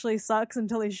much he actually sucks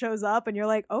until he shows up, and you're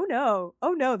like, oh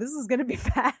no, this is going to be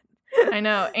bad. I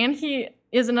know, and he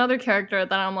is another character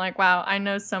that I'm like, wow, I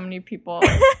know so many people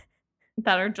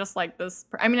that are just like this.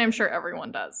 I mean, I'm sure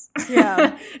everyone does.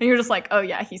 Yeah. And you're just like, oh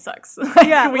yeah, he sucks.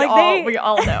 Yeah, we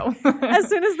all know. As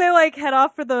soon as they like head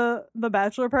off for the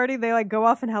bachelor party, they like go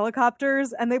off in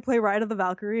helicopters and they play Ride of the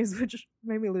Valkyries, which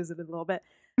made me lose it a little bit.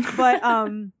 But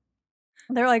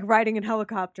they're like riding in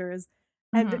helicopters.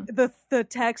 And the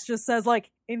text just says like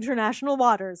international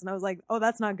waters, and I was like, "Oh,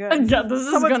 that's not good. Yeah, this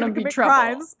is gonna be trouble."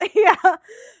 Crimes. Yeah,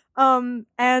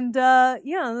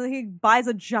 he buys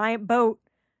a giant boat.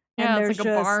 Yeah, and it's like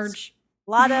a barge.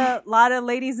 Lot of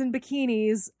ladies in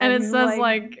bikinis, and it says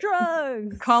like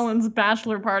drugs. Colin's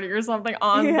bachelor party or something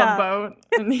on the boat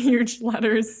in huge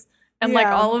letters, and like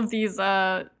all of these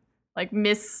like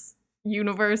Miss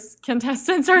Universe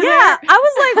contestants are there. Yeah, I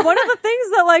was like, one of the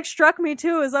things that like struck me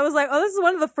too is I was like, oh, this is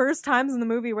one of the first times in the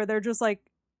movie where they're just like,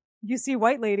 you see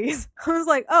white ladies. I was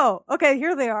like, oh, okay,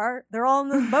 here they are. They're all in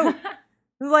this boat.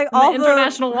 It was like all the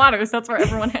international waters. That's where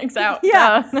everyone hangs out.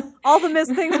 Yeah, all the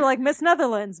Miss things were like Miss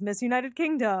Netherlands, Miss United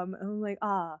Kingdom, and I'm like,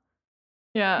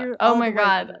 yeah. Oh my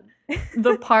god.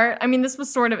 The part, I mean, this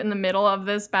was sort of in the middle of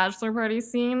this bachelor party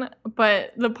scene,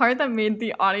 but the part that made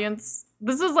the audience,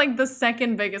 this was like the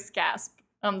second biggest gasp.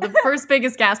 The first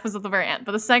biggest gasp was at the very end,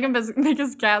 but the second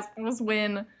biggest gasp was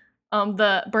when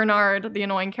the Bernard, the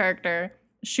annoying character,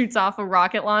 shoots off a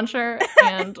rocket launcher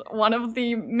and one of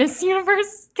the Miss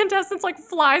Universe contestants like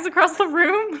flies across the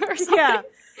room or something.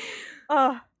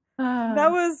 Yeah.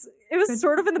 It was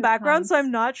sort of in the background, so I'm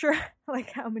not sure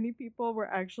like how many people were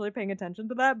actually paying attention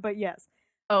to that, but yes.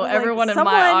 Oh, everyone in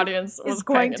my audience was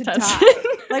going paying to attention. Die.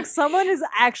 Like someone is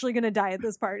actually going to die at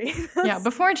this party. Yeah,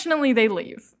 but fortunately they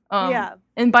leave.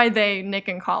 And by they, Nick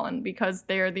and Colin, because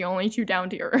they are the only two down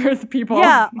to earth people.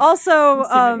 Yeah.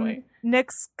 Also,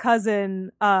 Nick's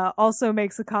cousin also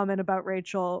makes a comment about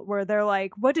Rachel where they're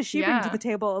like, "What does she bring to the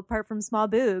table apart from small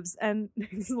boobs?" And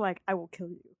he's like, "I will kill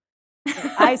you."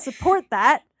 So I support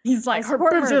that. He's like, her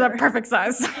boobs are the perfect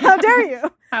size. How dare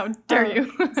you? How dare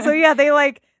you? So yeah, they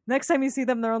like next time you see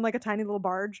them, they're on like a tiny little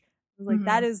barge. Like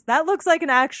that looks like an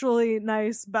actually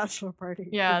nice bachelor party.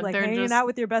 Yeah, like they're hanging just out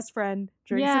with your best friend,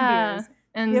 drink some beers,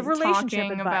 and give relationship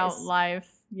talking advice about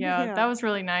life. Yeah, that was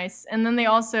really nice. And then they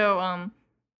also,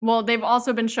 they've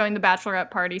also been showing the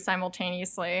bachelorette party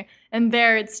simultaneously, and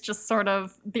there it's just sort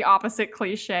of the opposite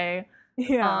cliche.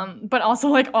 Yeah. But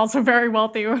also very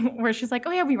wealthy, where she's like,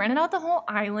 oh yeah, we rented out the whole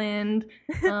island.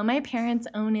 My parents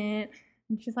own it.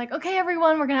 And she's like, okay,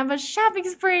 everyone, we're gonna have a shopping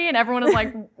spree, and everyone is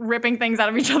like ripping things out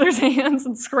of each other's hands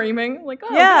and screaming, like,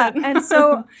 oh yeah. Good. And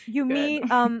so you meet,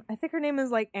 I think her name is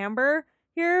like Amber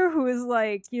here, who is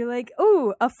like, you're like,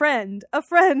 oh, a friend.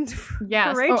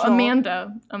 Yes. For Rachel. Oh,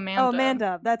 Amanda. Oh,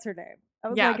 Amanda, that's her name. I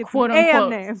was like, it's quote an unquote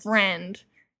name. friend.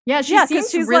 Yeah, she's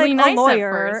like really nice a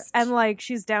lawyer, at first. and like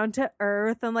she's down to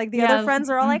earth, and like the other friends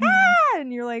are all like, ah,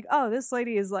 and you're like, oh, this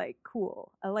lady is like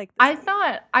cool. I like this.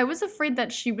 I was afraid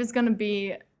that she was gonna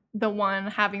be the one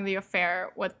having the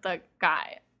affair with the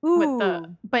guy.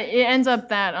 Ooh. But it ends up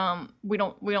that we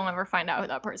don't ever find out who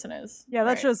that person is. Yeah,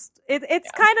 that's just it's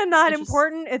kind of not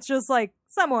important. It's just like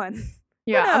someone.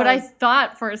 Yeah, but I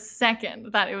thought for a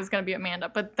second that it was gonna be Amanda,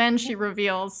 but then she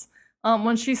reveals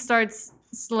when she starts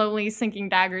slowly sinking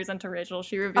daggers into Rachel,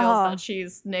 she reveals that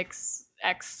she's Nick's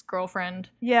ex-girlfriend.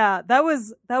 Yeah, that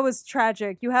was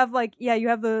tragic. You have you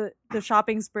have the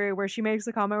shopping spree where she makes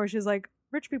a comment where she's like,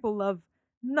 rich people love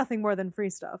nothing more than free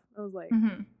stuff. I was like,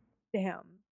 damn,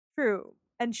 true.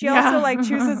 And she also like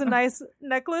chooses a nice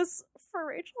necklace for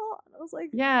Rachel. And I was like,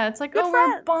 yeah, it's like, good oh,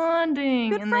 friends. We're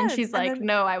bonding. Good and friends. Then she's and like, then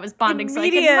no, I was bonding so I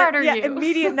could murder you.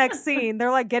 Immediate next scene,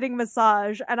 they're like getting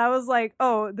massage. And I was like,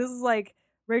 oh, this is like,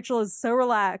 Rachel is so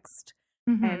relaxed.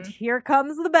 And here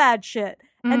comes the bad shit.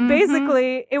 And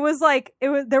basically, it was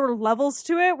there were levels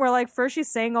to it where like first she's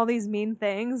saying all these mean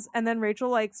things, and then Rachel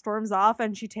like storms off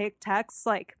and she texts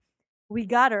like, we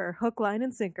got her, hook, line,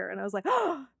 and sinker. And I was like,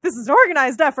 oh, this is an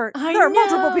organized effort. There are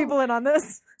multiple people in on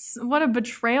this. What a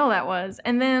betrayal that was.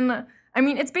 And then, I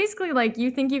mean, it's basically like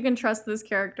you think you can trust this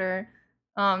character.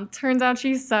 Turns out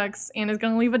she sucks and is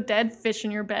gonna leave a dead fish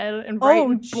in your bed and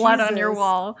write blood on your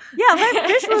wall. Yeah, that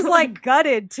fish was like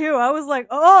gutted too. I was like,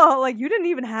 oh, like you didn't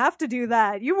even have to do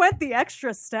that. You went the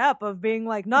extra step of being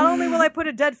like, not only will I put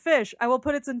a dead fish, I will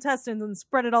put its intestines and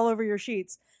spread it all over your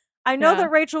sheets. I know that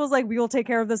Rachel was like, we will take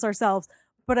care of this ourselves,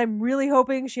 but I'm really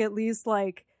hoping she at least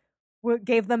like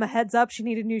gave them a heads up she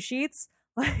needed new sheets.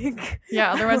 Like,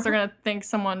 yeah, otherwise they're gonna think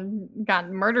someone got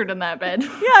murdered in that bed. Yeah,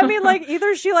 I mean, like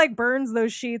either she like burns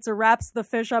those sheets or wraps the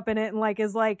fish up in it and like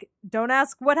is like, don't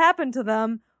ask what happened to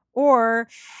them, or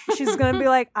she's gonna be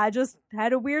like, I just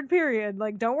had a weird period,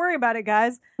 like don't worry about it,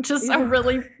 guys. Just a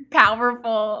really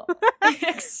powerful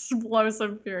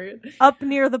explosive period up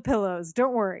near the pillows,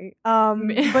 don't worry.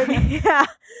 But yeah,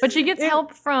 but she gets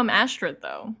help from Astrid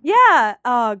though. Yeah,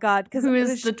 oh god, who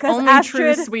is the only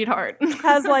Astrid true sweetheart.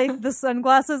 Has like the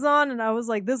sunglasses on, and I was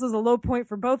like, this is a low point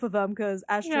for both of them because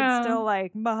Astrid's still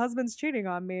like, my husband's cheating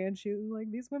on me, and she's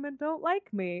like, these women don't like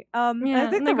me. I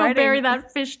think they go bury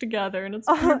that fish together, and it's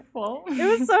beautiful.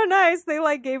 It was so nice. They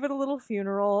like gave it a little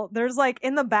funeral. There's like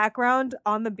in the background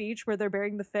on the beach where they're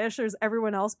burying the fish, there's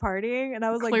everyone else partying, and I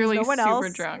was clearly like, no one super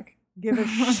else drunk. Give a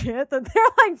shit that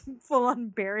they're like full on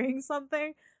burying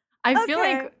something. I feel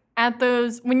like at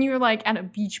those, when you're like at a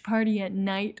beach party at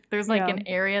night, there's like an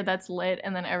area that's lit,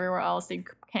 and then everywhere else you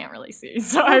can't really see.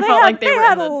 So I felt like they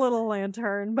had a little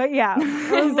lantern, but yeah,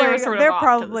 they're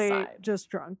probably just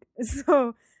drunk,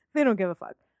 so they don't give a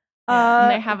fuck.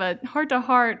 And they have a heart to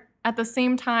heart at the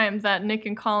same time that Nick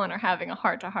and Colin are having a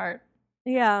heart to heart.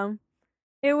 Yeah,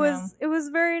 it was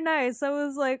very nice. I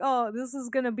was like, oh, this is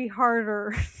gonna be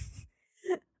harder.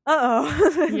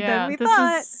 Yeah,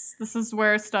 this is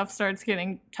where stuff starts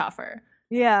getting tougher.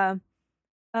 Yeah.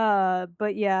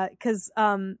 But yeah, because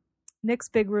Nick's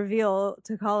big reveal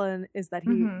to Colin is that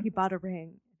he bought a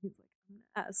ring. He's like, I'm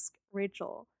gonna ask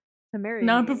Rachel to marry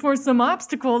Not me. before some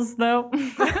obstacles though.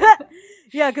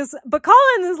 Yeah, but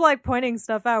Colin is like pointing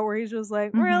stuff out where he's just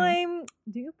like, really?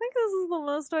 Do you think this is the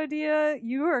most idea?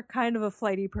 You are kind of a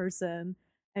flighty person,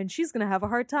 and she's gonna have a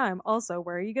hard time. Also,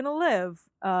 where are you gonna live?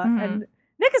 And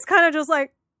Nick is kind of just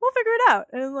like, we'll figure it out.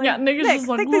 And like, Nick is just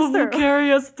like, we'll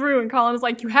carry us through. And Colin is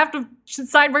like, you have to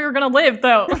decide where you're going to live,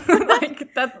 though.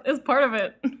 Like, that is part of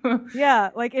it.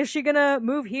 Yeah, like, is she going to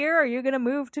move here? Are you going to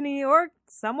move to New York?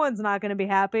 Someone's not going to be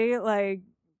happy. Like,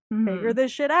 figure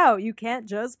this shit out. You can't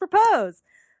just propose.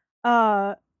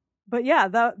 But yeah,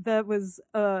 that was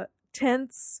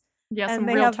tense. Yeah, some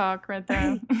real talk right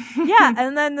there. Yeah,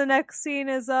 and then the next scene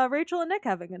is Rachel and Nick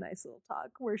having a nice little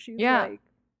talk where she's like,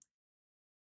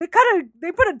 They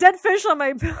put a dead fish on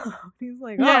my pillow. He's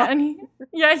like, oh. Yeah,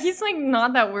 and he's like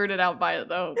not that weirded out by it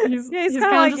though. He's kind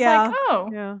of like, just like,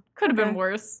 oh, could have been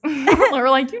worse. Or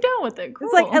like, you dealt with it. Cool.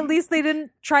 It's like, at least they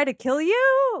didn't try to kill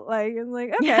you. Like, it's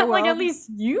like, okay, yeah, well. like at least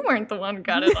you weren't the one who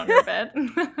got it on your bed.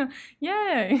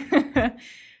 Yay.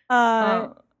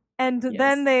 And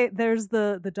then there's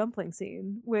the dumpling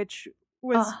scene, which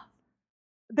was.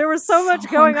 There was so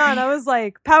much going on. I was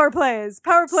like, power plays.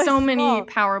 So many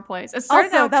power plays. It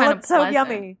started out kind of so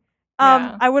yummy.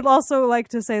 I would also like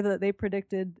to say that they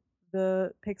predicted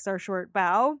the Pixar short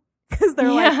Bow, because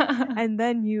they're like, and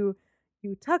then you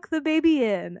tuck the baby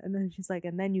in, and then she's like,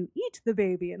 and then you eat the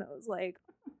baby, and I was like,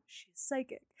 she's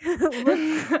psychic.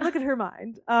 look at her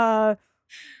mind.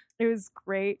 It was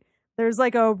great. There's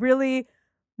like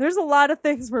there's a lot of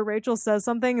things where Rachel says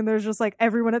something and there's just like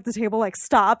everyone at the table like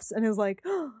stops and is like,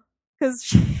 because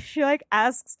she like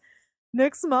asks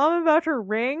Nick's mom about her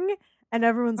ring and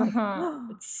everyone's like,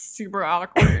 it's super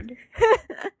awkward.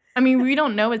 I mean, we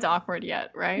don't know it's awkward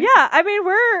yet, right? Yeah, I mean,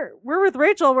 we're with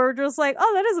Rachel. We're just like,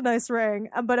 oh, that is a nice ring,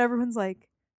 but everyone's like,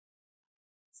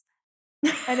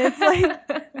 and it's like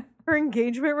her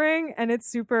engagement ring, and it's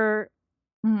super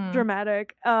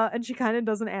dramatic. And she kind of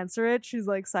doesn't answer it. She's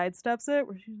like sidesteps it,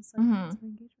 where she's just like, it's my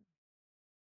engagement.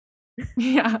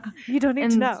 Yeah. You don't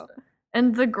need to know.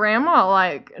 And the grandma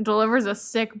like delivers a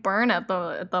sick burn at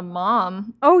the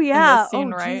mom. Oh yeah.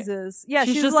 Scene, oh right? Jesus. Yeah,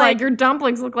 she's just like, your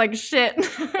dumplings look like shit.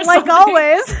 Like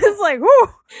always. It's like, whoo.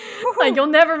 Like, you'll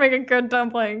never make a good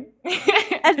dumpling.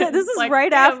 And this is like,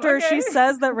 right damn, after okay. she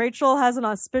says that Rachel has an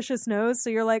auspicious nose. So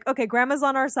you're like, okay, grandma's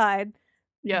on our side.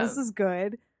 Yeah. This is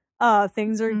good.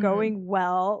 Things are going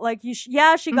well. Like, she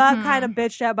got kind of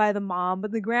bitched at by the mom,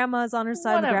 but the grandma's on her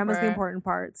side. Whatever. The grandma's the important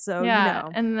part. So, yeah.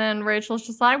 And then Rachel's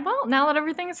just like, well, now that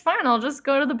everything is fine, I'll just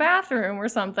go to the bathroom or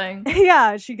something.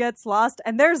 Yeah, she gets lost.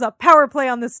 And there's a power play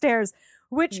on the stairs,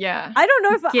 which I don't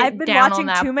know if I've been watching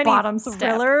too many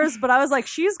thrillers, but I was like,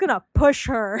 she's gonna push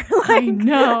her. Like, I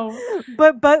know.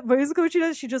 But basically what she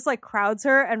does, she just like crowds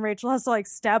her, and Rachel has to like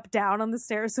step down on the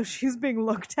stairs, so she's being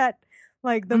looked at.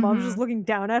 Like, the mom's just looking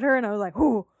down at her, and I was like,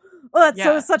 oh,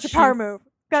 that's such a power move.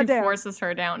 Goddamn. She forces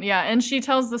her down. Yeah, and she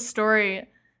tells the story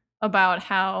about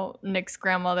how Nick's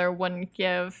grandmother wouldn't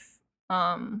give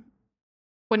her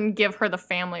the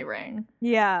family ring.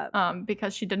 Yeah.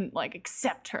 Because she didn't, like,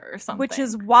 accept her or something. Which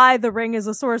is why the ring is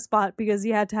a sore spot, because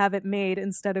he had to have it made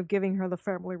instead of giving her the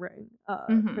family ring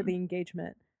for the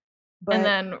engagement. But, and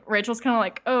then Rachel's kind of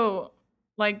like, oh,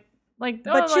 like,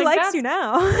 but she likes you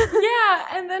now. Yeah,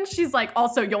 and then she's like,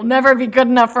 also, you'll never be good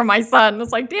enough for my son.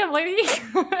 It's like, damn, lady.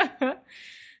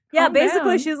 Yeah,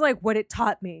 basically, she's like, what it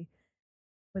taught me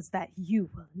was that you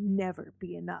will never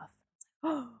be enough.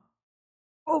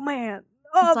 Oh, man.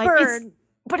 Oh, like, burn.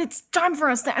 But it's time for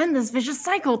us to end this vicious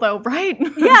cycle, though, right?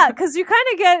 Yeah, because you kind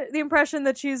of get the impression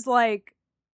that she's like,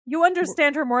 you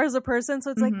understand her more as a person,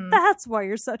 so it's like, that's why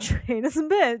you're such a heinous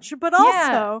bitch. But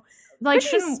also... Like,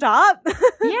 shouldn't stop.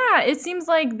 Yeah, it seems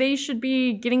like they should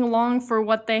be getting along for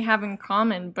what they have in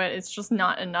common, but it's just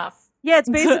not enough. Yeah, it's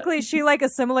basically she like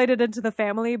assimilated into the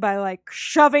family by like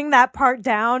shoving that part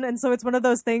down, and so it's one of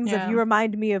those things of you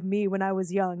remind me of me when I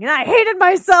was young, and I hated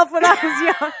myself when I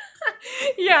was young.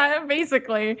 Yeah,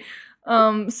 basically.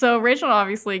 So Rachel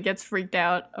obviously gets freaked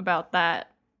out about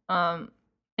that, and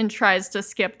tries to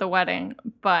skip the wedding,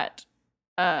 but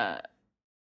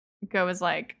Go is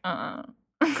like,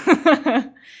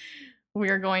 we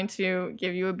are going to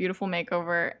give you a beautiful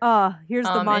makeover. Here's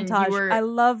the montage. I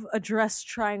love a dress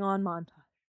trying on montage.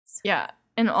 Yeah,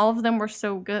 and all of them were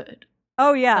so good.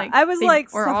 Oh yeah, like, I was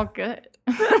like, we're all good.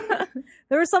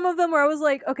 There were some of them where I was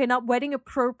like, okay, not wedding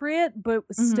appropriate, but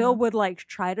still would like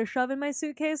try to shove in my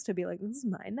suitcase to be like, this is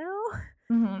mine now.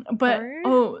 But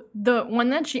the one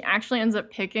that she actually ends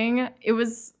up picking, it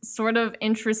was sort of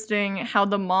interesting how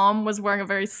the mom was wearing a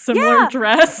very similar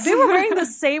dress. They were wearing the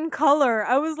same color.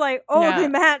 I was like, they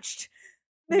matched.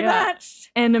 They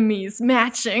matched. Enemies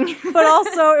matching. But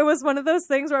also, it was one of those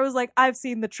things where I was like, I've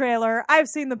seen the trailer, I've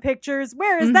seen the pictures.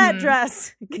 Where is that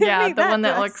dress? Give me the one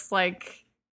dress. That looks like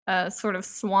sort of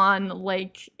Swan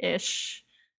Lake-ish.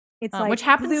 It's like which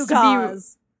happens blue to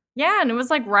gauze. be. Yeah, and it was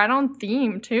like right on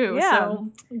theme too. Yeah.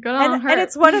 So good on her. And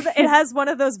it's one of it has one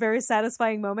of those very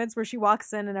satisfying moments where she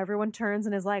walks in and everyone turns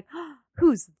and is like, oh,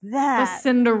 "Who's that?" The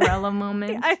Cinderella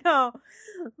moment. I know.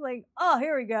 Like, oh,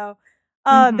 here we go.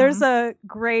 There's a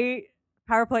great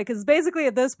power play because basically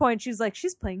at this point she's like,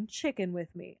 she's playing chicken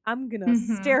with me. I'm gonna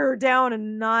stare her down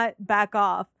and not back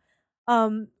off.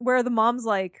 Where the mom's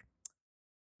like,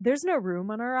 there's no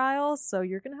room on our aisle, so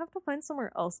you're gonna have to find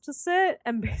somewhere else to sit.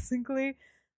 And basically,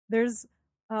 there's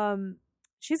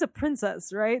she's a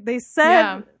princess, right? They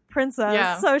said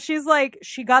princess, so she's like,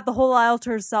 she got the whole aisle to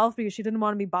herself because she didn't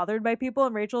want to be bothered by people.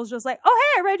 And Rachel's just like,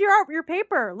 oh hey, I read your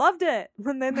paper, loved it.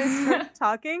 And then they start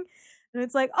talking, and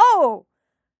it's like, oh,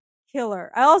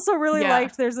 killer. I also really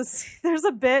liked there's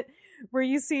a bit where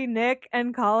you see Nick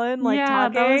and Colin like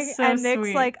talking, and Nick's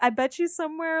sweet. like, I bet she's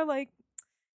somewhere like.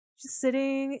 She's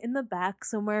sitting in the back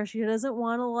somewhere. She doesn't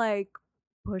want to like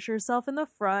push herself in the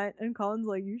front. And Colin's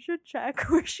like, you should check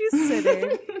where she's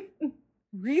sitting.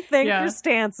 Rethink your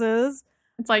stances.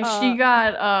 It's like she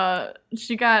got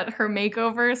her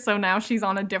makeover, so now she's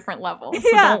on a different level.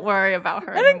 So don't worry about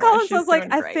her. And then Colin says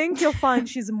like, I think you'll find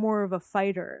she's more of a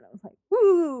fighter. And I was like,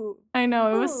 ooh. I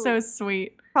know, it was so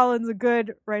sweet. Colin's a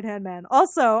good right-hand man.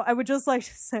 Also, I would just like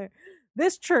to say,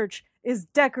 this church is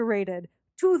decorated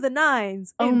to the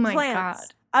nines in plants.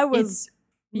 God. I was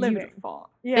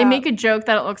beautiful. Yeah. They make a joke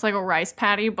that it looks like a rice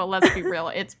patty, but let's be real,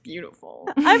 it's beautiful.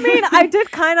 I mean,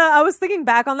 I was thinking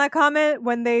back on that comment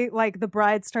when they like the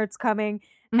bride starts coming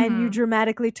and you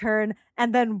dramatically turn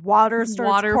and then water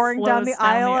starts pouring down the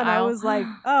aisle, and I was like,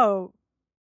 oh,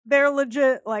 they're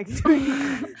legit like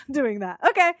doing that.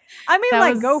 Okay. I mean, That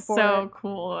like, was go for it. so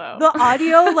cool though. The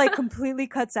audio like completely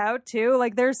cuts out too.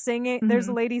 Like they're singing. There's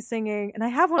a Mhm. lady singing, and I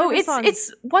have one Oh, of her it's songs.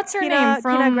 it's what's her Kina, name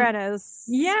from? Kina Grannis.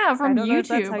 Yeah, from I don't know if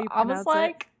that's how YouTube. you I was pronounce it.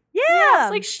 like, Yeah. I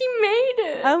was like, she made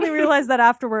it. I only realized that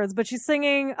afterwards, but she's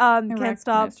singing I "Can't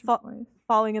Stop recognized her voice.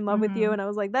 Falling in Love with You," Mhm. and I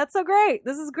was like, "That's so great!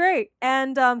 This is great!"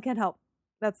 And "Can't Help."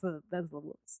 That's the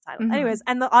title. Mhm. Anyways,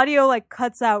 and the audio like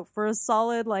cuts out for a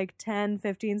solid like 10,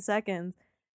 15 seconds,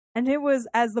 and it was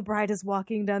as the bride is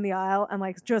walking down the aisle and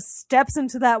like just steps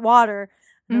into that water,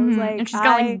 and I was Mhm. like, And she's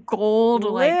got I like gold,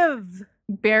 like live.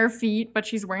 bare feet, but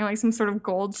she's wearing like some sort of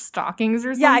gold stockings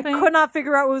or Yeah, I something. could not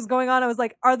figure out what was going on. I was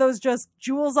like, are those just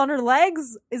jewels on her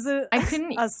legs? Is it I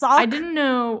couldn't. a sock? I didn't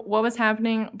know what was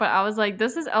happening, but I was like,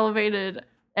 this is elevated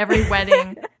every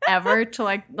wedding ever to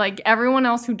like everyone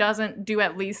else who doesn't do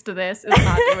at least this is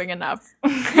not doing enough.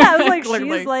 Yeah, I was like,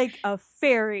 Clearly. she's like a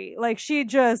fairy. Like she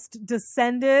just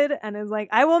descended and is like,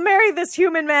 I will marry this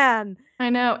human man. I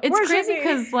know. It's Worship crazy me.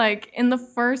 because like in the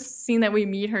first scene that we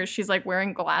meet her, she's like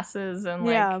wearing glasses and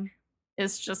like Yeah.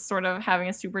 is just sort of having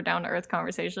a super down to earth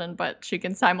conversation, but she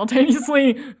can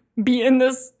simultaneously be in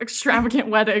this extravagant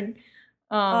wedding.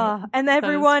 And that is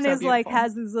everyone so is like beautiful.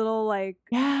 has these little like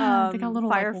Yeah, they got little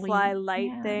like, firefly lead- light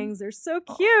yeah. things. They're so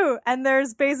cute. And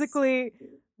there's basically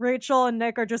Rachel and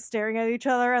Nick are just staring at each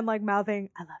other and like mouthing,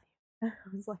 I love you.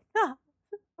 I was like, ah.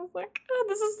 I was like, oh,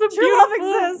 this is the True love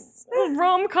beautiful exists.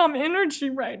 rom-com energy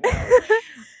right now.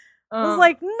 I was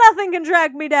like, nothing can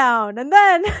drag me down. And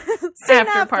then scene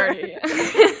after party.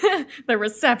 The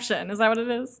reception, is that what it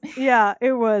is? Yeah,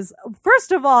 it was.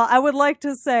 First of all, I would like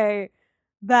to say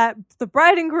that the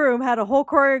bride and groom had a whole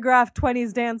choreographed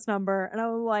 20s dance number, and I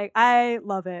was like, I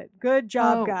love it. Good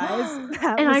job, Oh. guys.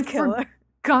 That And was I killer.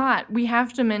 God, we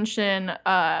have to mention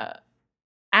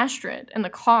Astrid in the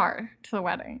car to the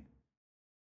wedding.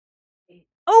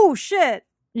 Oh shit.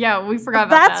 Yeah, we forgot about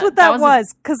that. That's what that a-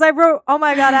 was. Because I wrote, oh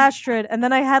my god, Astrid, and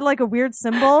then I had like a weird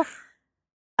symbol.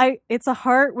 It's a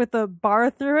heart with a bar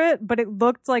through it, but it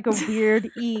looked like a weird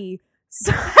E.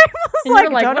 So I was And you like,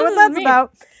 were like, don't know what what does that's this mean?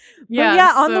 about. But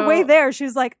yeah, on the way so- there,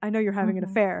 she's like, I know you're having an Mhm.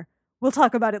 affair. We'll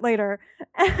talk about it later.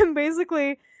 And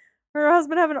basically, her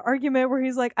husband have an argument where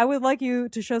he's like, I would like you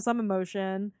to show some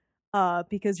emotion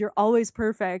because you're always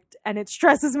perfect and it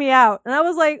stresses me out. And I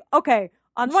was like, okay,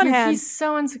 on one hand, he's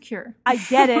so insecure. I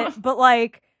get it, but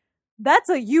like, that's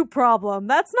a you problem.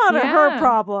 That's not a her Yeah.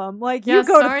 problem. Like, Yeah, you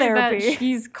go to sorry therapy. that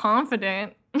she's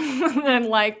confident and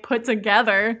like put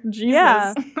together. Jesus.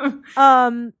 Yeah.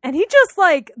 And he just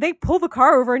like, they pull the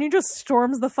car over and he just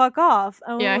storms the fuck off.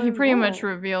 I was Yeah, he like, pretty whoa. much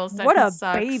reveals that What he a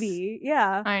sucks. baby.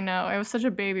 Yeah. I know. It was such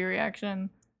a baby reaction.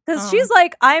 Because she's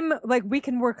like, I'm like, we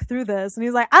can work through this. And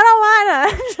he's like, I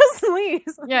don't wanna. Just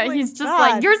leaves. I'm Yeah, like, he's just God.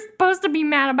 like, you're supposed to be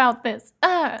mad about this.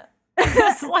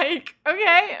 It's like,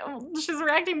 okay, she's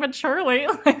reacting maturely.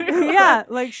 Yeah,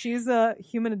 like she's a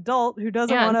human adult who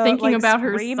doesn't Yeah, want to thinking like, about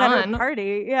her scream at son. her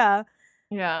party. Yeah.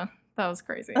 Yeah, that was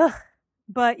crazy. Ugh.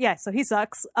 But yeah, so he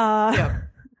sucks. Yep.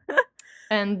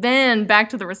 And then back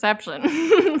to the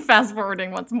reception. Fast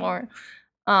forwarding once more.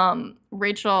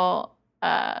 Rachel,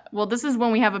 well, this is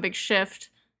when we have a big shift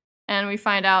and we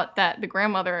find out that the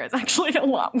grandmother is actually a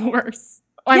lot worse.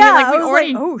 I mean, like, we was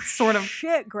already like, oh sort of.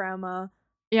 shit, grandma.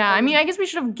 Yeah, I mean, I guess we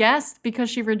should have guessed because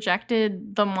she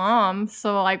rejected the mom.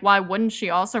 So, like, why wouldn't she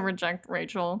also reject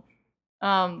Rachel?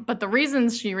 But the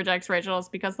reasons she rejects Rachel is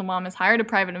because the mom has hired a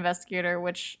private investigator,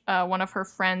 which one of her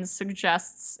friends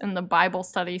suggests in the Bible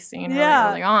study scene really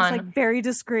early on. It's like very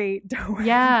discreet. Don't worry.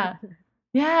 Yeah.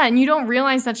 Yeah, and you don't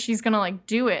realize that she's gonna like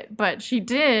do it, but she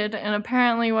did, and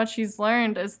apparently what she's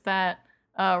learned is that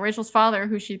Rachel's father,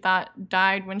 who she thought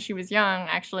died when she was young,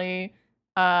 actually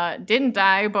didn't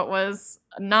die, but was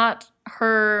not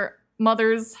her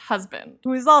mother's husband.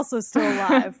 Who is also still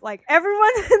alive. Like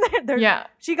everyone there. Yeah,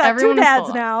 She got two everyone is still dads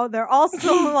alive. now. They're all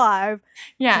still alive.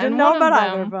 yeah, She didn't and know one about of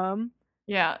either of them, them.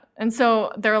 yeah, and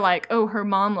so they're like, oh, her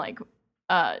mom like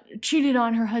cheated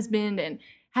on her husband and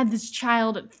had this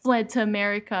child and fled to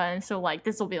America, and so like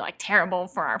this will be like terrible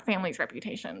for our family's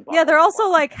reputation. Blah, Yeah, they're blah, also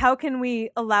blah. like, how can we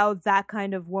allow that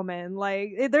kind of woman?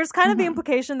 Like, there's kind of the Mhm.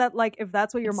 implication that like, if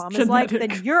that's what your It's mom is like,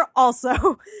 genetic. then you're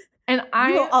also And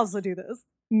you will I also do this.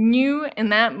 knew in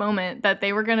that moment that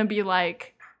they were gonna be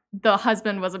like, the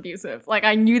husband was abusive. Like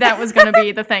I knew that was gonna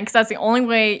be the thing, because that's the only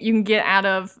way you can get out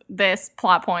of this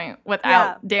plot point without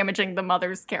Yeah. damaging the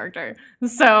mother's character.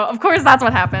 So of course that's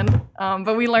what happened.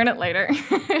 But we learn it later.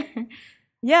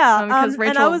 Yeah, because and I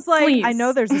Rachel was like, I flees.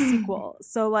 know there's a sequel,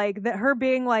 so like that her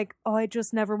being like, oh, I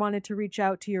just never wanted to reach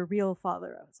out to your real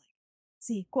father. I was like,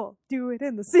 sequel, do it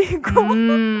in the sequel.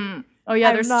 Mm. Oh yeah,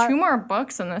 I'm there's not 2 more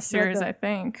books in this series, them. I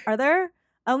think. Are there?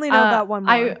 I only know about one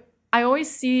more. I always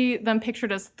see them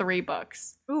pictured as 3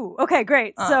 books. Ooh, okay,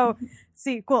 great. So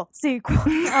sequel.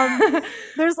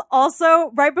 There's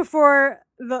also right before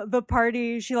the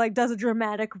party, she like does a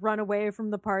dramatic run away from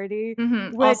the party,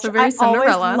 which also very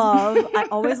Cinderella. I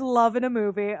always love in a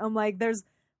movie. I'm like, there's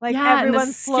like Yeah, and the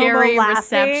everyone's slow scary laughing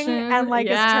reception. and like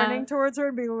is Yeah. turning towards her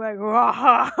and being like,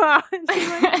 "Wah." And she's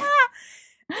like, "Ah."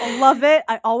 I love it.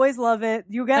 I always love it.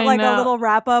 You get I like a know. little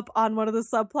wrap up on one of the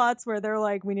subplots where they're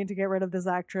like, we need to get rid of this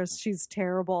actress. She's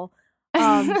terrible.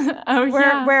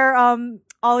 Where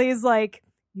Ollie's like,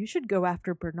 you should go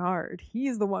after Bernard.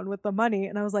 He's the one with the money.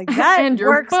 And I was like, that And you're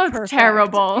works both perfect.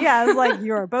 terrible. Yeah, I was like,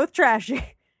 you are both trashy.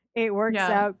 It works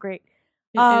out great.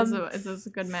 It is a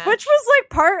good match. Which was like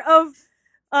part of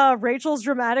Rachel's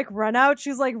dramatic run out.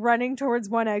 She's like running towards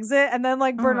one exit, and then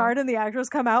like Bernard and the actress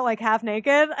come out like half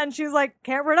naked, and she's like,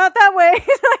 can't run out that way.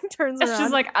 Like turns around.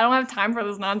 She's like, I don't have time for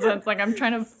this nonsense. Like, I'm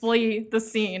trying to flee the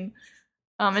scene.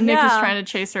 And Nick is trying to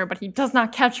chase her, but he does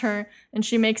not catch her, and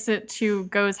she makes it to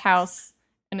Go's house,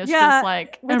 and it's just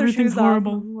like, everything's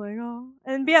horrible. Like, oh.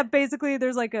 And yeah, basically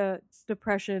there's like a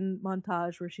depression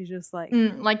montage where she's just like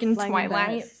like in lying in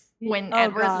Twilight, bed. when Oh,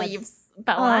 Edward God. leaves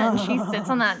Bella and she sits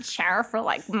on that chair for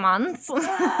like months. But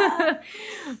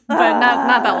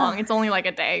not that long. It's only like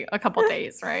a couple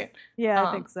days, right? Yeah,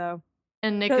 I think so.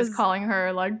 And Nick is 'Cause- calling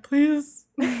her like, please.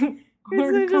 He's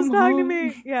like, just talk to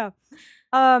me. Yeah.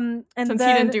 And Since then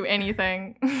he didn't do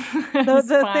anything.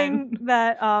 the thing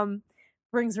that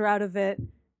brings her out of it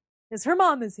is her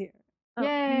mom is here.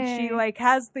 And she Yay. like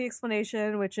has the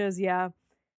explanation, which is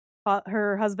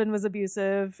her husband was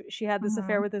abusive. She had this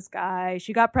affair with this guy.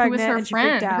 She got Who was pregnant her and she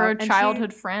friend, freaked out. her And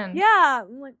childhood friend. Yeah,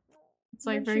 I'm like, It's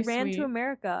like and very she ran sweet. to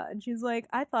America, and she's like,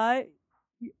 I thought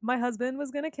my husband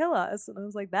was gonna kill us, and I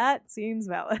was like, that seems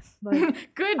valid.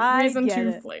 Like, Good I reason get to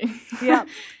it. flee. yeah.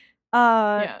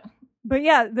 Yeah. But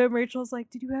yeah, then Rachel's like,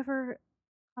 did you ever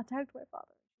contact my father?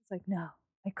 She's like, no,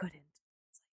 I couldn't.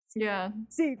 Yeah.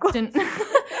 Sequel. Didn't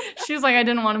she was like, I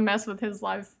didn't want to mess with his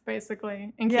life,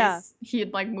 basically, in case he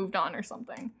had like moved on or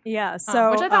something. Yeah,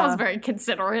 so which I thought was very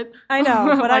considerate. I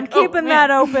know, but I'm Like, oh, keeping man.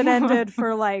 that open ended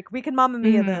for like we can Mamma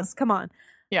Mia this. Come on.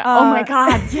 Yeah. Oh my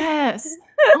god, yes.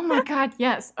 Oh my god,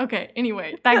 yes. Okay.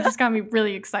 Anyway, that just got me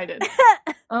really excited.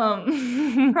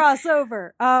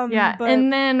 Crossover. Yeah. But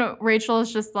And then Rachel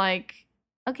is just like,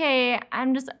 okay,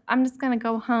 I'm just gonna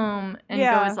go home. And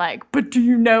goes like, but do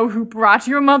you know who brought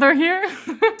your mother here?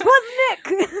 Twas Nick.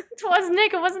 It was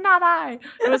Nick. It was not I.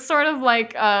 It was sort of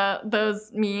like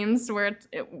those memes where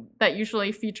that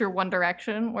usually feature One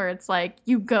Direction, where it's like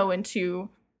you go into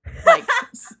like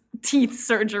teeth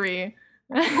surgery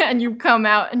and you come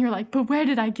out and you're like, but where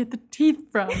did I get the teeth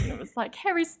from? And it was like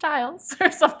Harry Styles or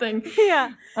something.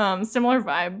 Yeah. Similar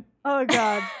vibe. Oh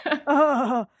god.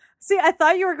 Oh. See, I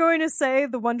thought you were going to say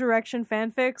the One Direction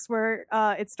fanfics where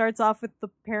it starts off with the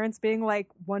parents being like,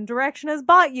 One Direction has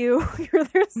bought you. You're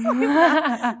their son.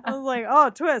 I was like,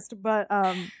 oh, twist, but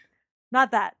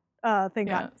not that. Thank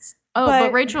God. Oh,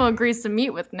 but Rachel agrees to meet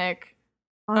with Nick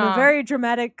on a very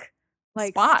dramatic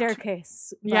like spot.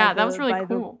 Staircase. Yeah, that was really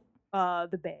cool.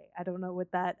 The bay. I don't know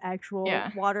what that actual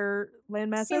water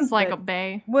landmass Seems is. like a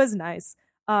bay. Was nice.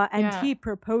 And he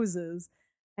proposes.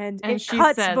 And it she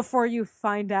cuts says, before you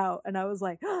find out. And I was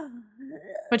like,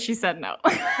 but she said no.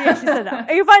 yeah, she said no. And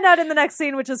you find out in the next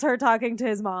scene, which is her talking to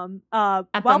his mom At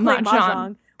while the playing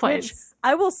Mahjong Mahjong. Which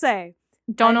I will say,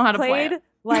 don't know I've how to play played it.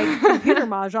 like computer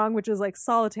Mahjong, which is like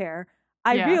solitaire.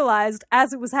 I realized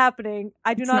as it was happening,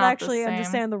 I do not actually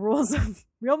understand the rules of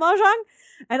real Mahjong.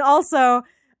 And also,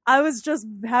 I was just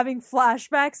having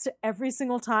flashbacks to every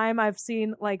single time I've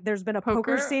seen, like, there's been a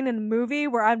poker scene in a movie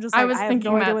where I'm just like, I have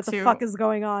no idea what the fuck is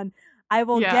going on. I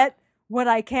will get what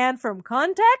I can from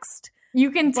context. You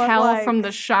can tell from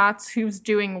the shots who's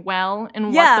doing well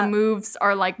and what the moves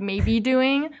are like maybe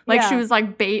doing. Like she was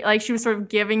like she was sort of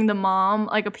giving the mom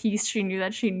like a piece she knew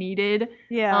that she needed.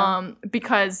 Yeah.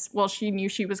 Because she knew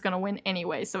she was gonna win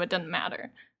anyway, so it didn't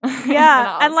matter.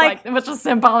 Yeah. And like it was just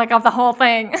symbolic of the whole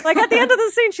thing. Like at the end of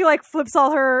the scene, she like flips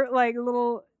all her like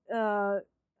little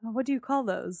what do you call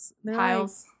those? They're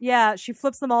tiles. Like, yeah, she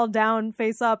flips them all down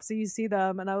face up so you see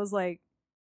them, and I was like,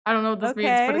 I don't know what this means,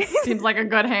 but it seems like a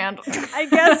good hand. I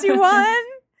guess you won.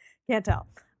 Can't tell.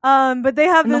 But they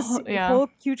have this whole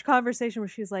huge conversation where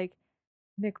she's like,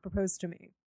 Nick proposed to me.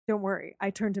 Don't worry,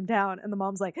 I turned him down. And the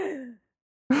mom's like,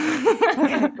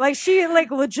 okay. Like she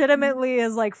like legitimately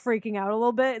is like freaking out a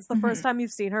little bit. It's the first time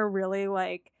you've seen her really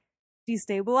like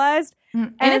destabilized.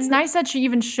 And it's nice that she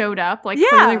even showed up. Like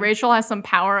clearly Rachel has some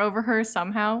power over her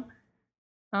somehow.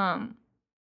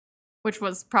 which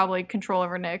was probably control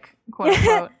over Nick, quote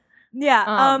unquote. Yeah.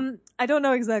 I don't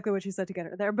know exactly what she said to get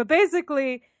her there, but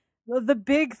basically the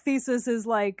big thesis is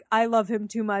like, I love him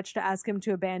too much to ask him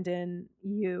to abandon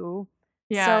you.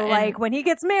 Yeah. So like when he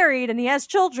gets married and he has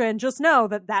children, just know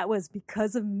that was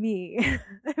because of me.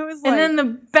 It was like, and then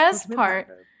the best part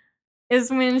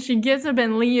is when she gets up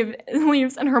and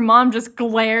leaves and her mom just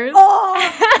glares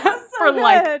for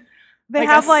like they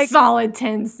have like solid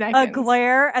 10 seconds. A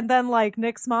glare, and then like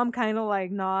Nick's mom kind of like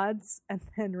nods, and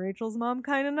then Rachel's mom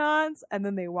kind of nods, and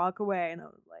then they walk away, and I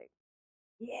was like,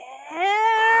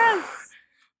 yes!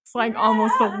 It's like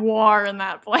almost a war in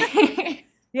that place.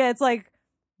 Yeah, it's like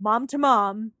mom to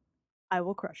mom, I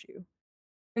will crush you.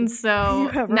 And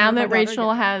so now that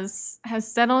Rachel has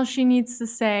said all she needs to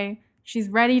say, she's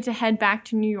ready to head back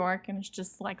to New York and is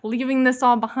just like leaving this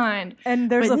all behind. And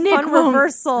there's a Nick fun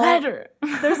reversal. Let her.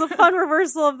 There's a fun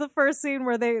reversal of the first scene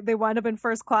where they wind up in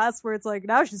first class, where it's like,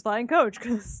 now she's flying coach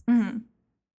because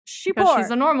she's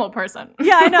a normal person.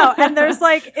 Yeah, I know. And there's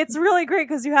like, it's really great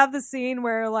because you have the scene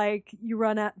where like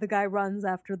the guy runs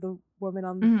after the woman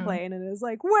on the plane and is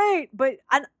like, wait, but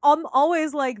I'm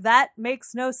always like, that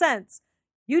makes no sense.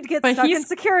 You'd get stuck in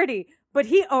security. But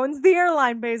he owns the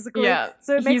airline, basically. Yeah,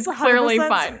 so it makes 100% clearly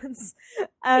fine. Sense.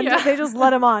 And they just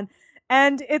let him on.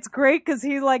 And it's great because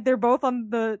they're both on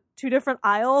the two different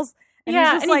aisles. And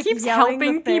he's just, he keeps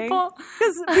helping people.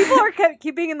 Because people are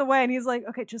keeping in the way. And he's like,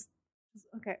 okay,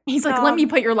 okay. He's like, let me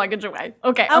put your luggage away.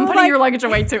 Okay, I'm putting your luggage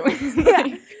away too.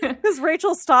 Yeah. Because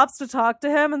Rachel stops to talk to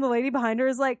him. And the lady behind her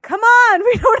is like, come on,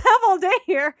 we don't have all day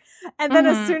here. And then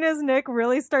as soon as Nick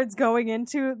really starts going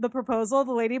into the proposal,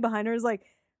 the lady behind her is like,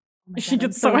 oh God, she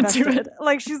gets so into it.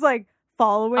 Like, she's like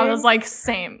following. I was like,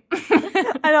 same.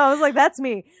 I know. I was like, that's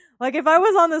me. Like, if I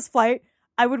was on this flight,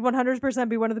 I would 100%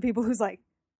 be one of the people who's like,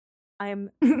 I am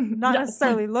not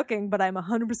necessarily looking, but I'm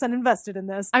 100% invested in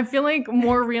this. I feel like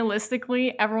more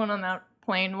realistically, everyone on that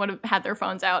plane would have had their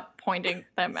phones out pointing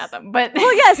them at them. But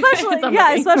well, yeah,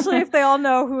 especially if they all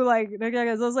know who like Nick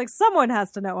is. I was like, someone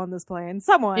has to know on this plane.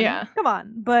 Someone. Yeah. Come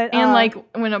on. But like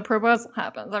when a proposal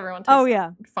happens, everyone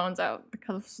takes phones out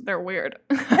because they're weird.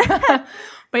 But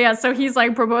yeah, so he's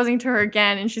like proposing to her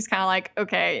again, and she's kind of like,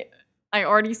 okay, I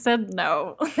already said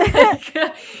no.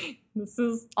 This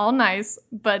is all nice.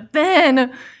 But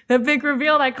then the big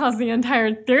reveal that caused the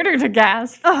entire theater to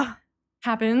gasp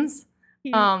happens.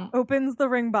 He opens the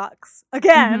ring box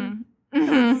again.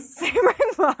 Same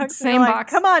ring box. Same box. Like,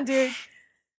 come on, dude.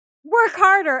 Work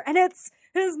harder. And it's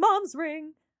his mom's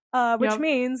ring, which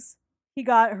means he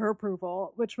got her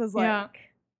approval, which was like...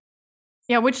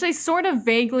 Yeah, which they sort of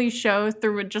vaguely show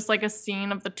through just like a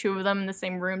scene of the two of them in the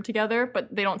same room together,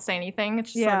 but they don't say anything.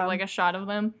 It's just sort of like a shot of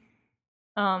them.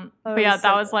 But yeah,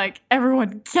 that was like,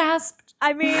 everyone gasped.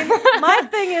 I mean, my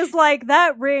thing is like,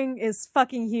 that ring is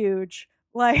fucking huge.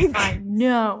 Like, I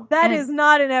know. That is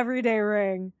not an everyday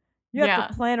ring. You have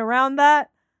to plan around that.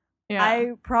 Yeah.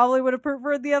 I probably would have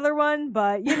preferred the other one,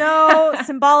 but you know,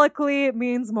 symbolically it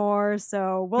means more,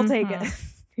 so we'll take it.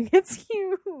 It's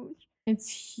huge.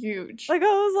 It's huge. Like, I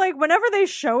was like, whenever they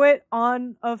show it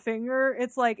on a finger,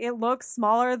 it's like, it looks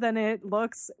smaller than it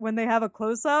looks when they have a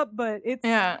close-up, but it's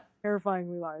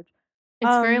terrifyingly large.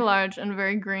 It's very large and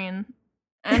very green.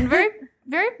 And very,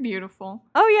 very beautiful.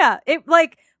 Oh, yeah. It,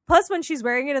 like... Plus, when she's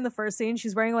wearing it in the first scene,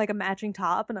 she's wearing like a matching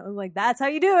top, and I was like, "That's how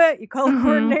you do it. You color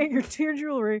coordinate your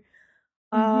jewelry."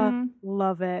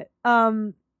 Love it.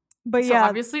 But so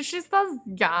obviously she says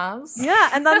yes. Yeah,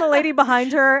 and then the lady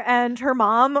behind her and her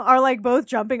mom are like both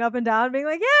jumping up and down, being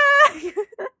like, "Yeah."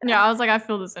 Yeah, I was like, I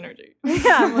feel this energy.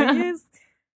 Yeah, I'm like,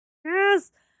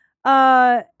 yes.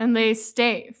 And they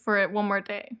stay for it one more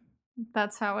day.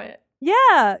 That's how it.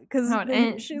 Yeah, because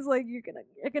she's like, you're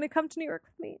gonna come to New York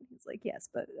with me. He's like, yes,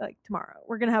 but like tomorrow.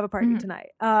 We're gonna have a party tonight.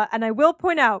 And I will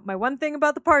point out my one thing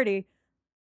about the party.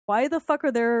 Why the fuck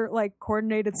are there like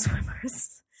coordinated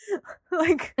swimmers?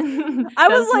 Like, I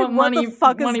was like, what the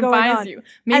fuck is going on? You.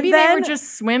 Maybe they were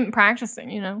just practicing,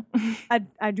 you know?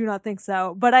 I do not think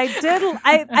so. But I did,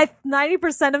 I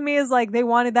 90% of me is like, they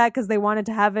wanted that because they wanted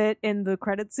to have it in the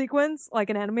credit sequence, like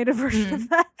an animated version of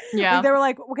that. Yeah. Like, they were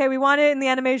like, okay, we want it in the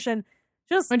animation.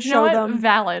 Just but show them.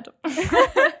 Valid.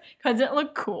 Because it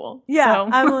looked cool. Yeah, so.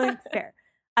 I'm like, fair.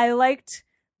 I liked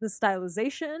the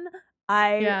stylization.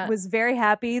 I was very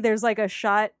happy. There's like a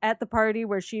shot at the party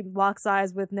where she locks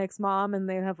eyes with Nick's mom, and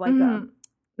they have like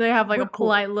a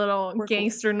polite little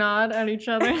gangster nod at each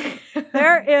other.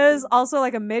 There is also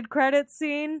like a mid-credits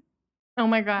scene. Oh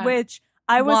my god! Which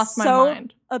I was so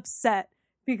upset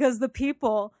because the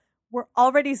people were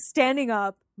already standing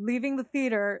up, leaving the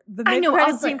theater. The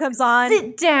mid-credits scene comes on.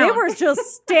 Sit down. They were just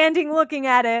standing, looking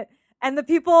at it. And the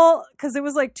people, because it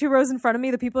was like 2 rows in front of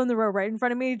me, the people in the row right in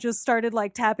front of me just started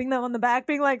like tapping them on the back,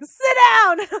 being like, sit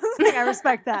down. I was like, I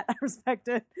respect that. I respect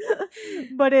it.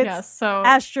 But it's so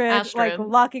Astrid like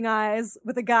locking eyes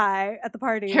with a guy at the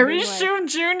party. Harry Shum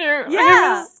Jr.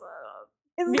 Yeah.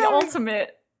 The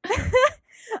ultimate.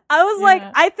 I was like,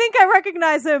 I think I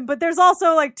recognize him, but there's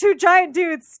also like 2 giant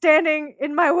dudes standing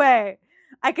in my way.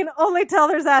 I can only tell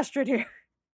there's Astrid here.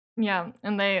 Yeah,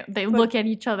 and they look at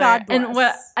each other. And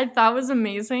what I thought was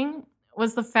amazing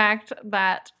was the fact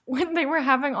that when they were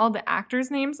having all the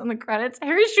actors' names in the credits,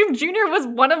 Harry Shum Jr. was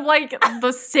one of like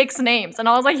the 6 names. And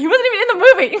I was like, he wasn't even in the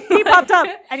movie. He popped up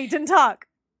and he didn't talk.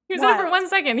 He was there for 1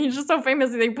 second. He's just so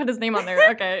famous that they put his name on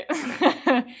there. Okay.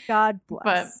 God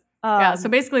bless. But so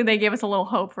basically they gave us a little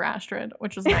hope for Astrid,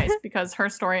 which was nice because her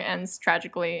story ends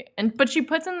tragically. But she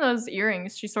puts in those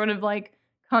earrings. She sort of like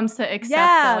comes to accept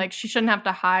that like she shouldn't have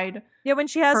to hide. Yeah, when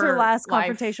she has her last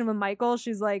confrontation with Michael,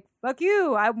 she's like, fuck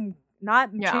you, I'm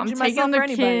not changing myself for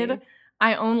anybody. Kid.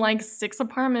 I own like 6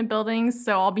 apartment buildings,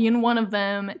 so I'll be in one of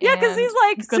them. Yeah, because he's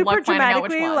like super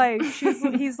dramatically like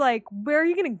he's like, where are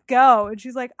you gonna go? And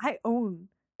she's like, I own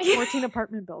 14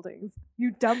 apartment buildings.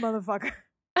 You dumb motherfucker.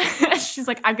 She's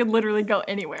like, I could literally go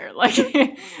anywhere.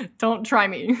 Like, don't try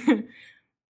me.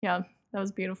 Yeah, that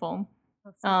was beautiful.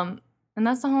 And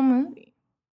that's the whole movie.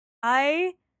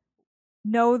 I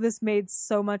know this made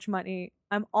so much money.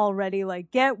 I'm already like,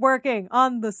 get working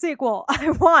on the sequel. I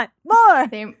want more.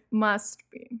 They must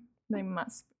be. They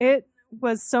must be. It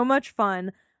was so much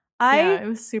fun. Yeah, it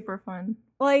was super fun.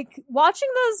 Like, watching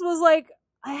this was like,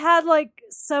 I had like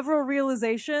several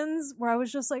realizations where I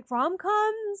was just like,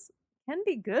 rom-coms can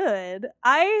be good.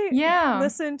 I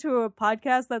listened to a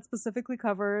podcast that specifically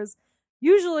covers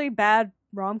usually bad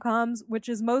rom-coms, which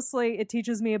is mostly it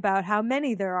teaches me about how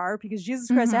many there are because Jesus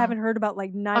Christ, I haven't heard about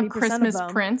like 90% Christmas of them.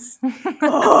 Prince.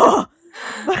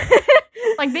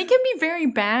 Like they can be very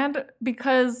bad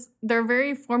because they're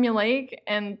very formulaic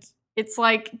and it's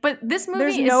like, but this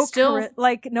movie is still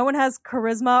like no one has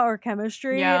charisma or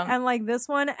chemistry, and like this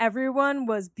one, everyone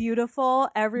was beautiful.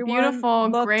 Everyone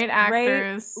looked great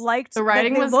actors. Liked the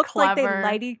writing was looked clever.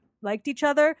 Like they liked each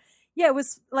other. Yeah, it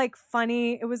was like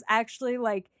funny. It was actually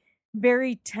like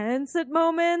very tense at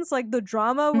moments. Like the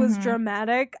drama was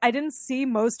dramatic. I didn't see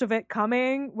most of it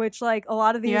coming, which like a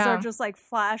lot of these are just like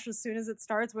flash as soon as it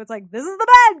starts where it's like, this is the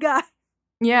bad guy.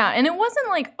 Yeah, and it wasn't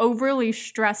like overly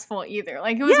stressful either.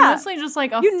 Like it was mostly just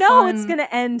like a it's gonna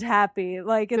end happy.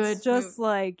 Like it's just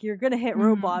like you're gonna hit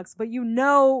roadblocks, but you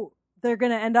know they're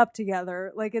gonna end up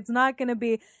together. Like it's not gonna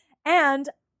be. And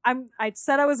I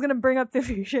said I was gonna bring up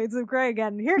 50 Shades of Grey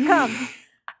again. Here it comes.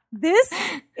 This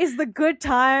is the good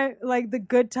time, like the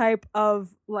good type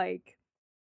of like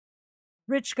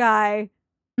rich guy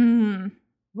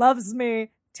loves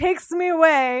me, takes me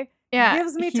away. Yeah,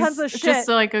 gives me tons of shit. Just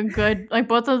like a good, like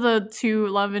both of the two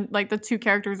the 2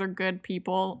 characters are good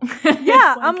people.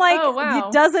 Yeah, I'm like, oh, wow.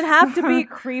 It doesn't have to be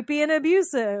creepy and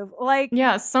abusive. Like,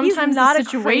 sometimes he's not the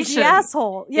situation a crazy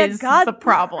asshole. Yeah, is the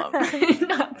problem,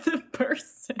 not the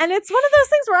person. And it's one of those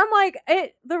things where I'm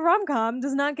like, the rom-com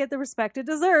does not get the respect it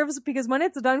deserves because when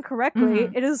it's done correctly,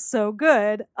 it is so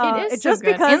good. It is just so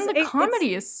good. Because and the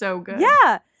comedy is so good.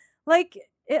 Yeah, like.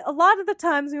 A lot of the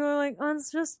times we were like, oh, it's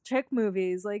just chick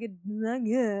movies. Like, it's not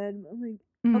good. I'm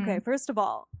like, okay, first of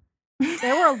all,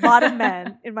 there were a lot of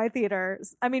men in my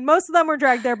theaters. I mean, most of them were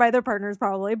dragged there by their partners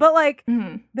probably. But, like,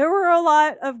 there were a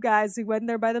lot of guys who went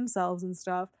there by themselves and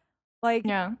stuff. Like,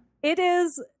 it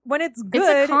is, when it's good,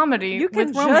 it's a comedy you can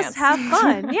with romance. Just have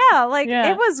fun. Yeah, like,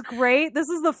 it was great. This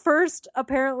is the first,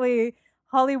 apparently,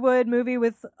 Hollywood movie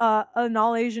with an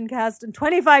all-Asian cast in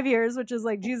 25 years, which is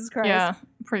like, Jesus Christ. Yeah,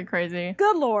 pretty crazy.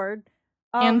 Good Lord.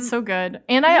 And so good.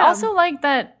 And I also like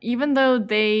that even though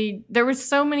there were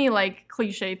so many like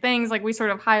cliche things, like we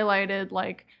sort of highlighted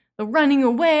like the running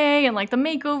away and like the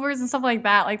makeovers and stuff like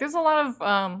that. Like there's a lot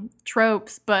of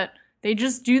tropes, but they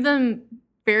just do them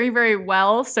very, very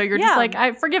well. So you're just like,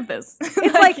 I forgive this.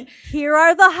 It's like, here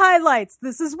are the highlights.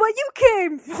 This is what you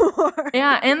came for.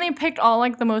 Yeah, and they picked all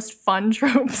like the most fun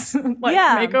tropes. Like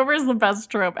makeover is the best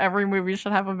trope. Every movie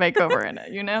should have a makeover in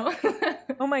it, you know?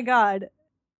 Oh my God.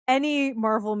 Any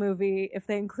Marvel movie, if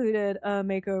they included a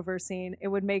makeover scene, it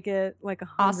would make it like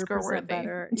 100%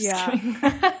 better. Yeah.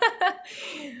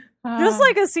 Just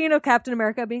like a scene of Captain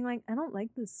America being like, I don't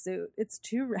like this suit. It's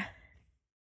too red.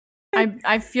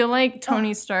 I feel like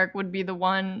Tony Stark would be the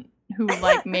one who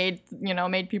like made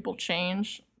people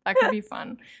change. That could be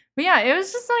fun. But yeah, it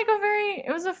was just like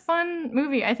it was a fun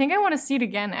movie. I think I want to see it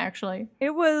again, actually.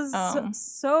 It was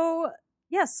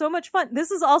so much fun.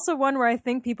 This is also one where I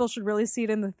think people should really see it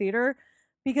in the theater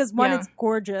because one, it's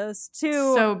gorgeous. 2,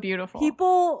 so beautiful.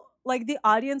 People like the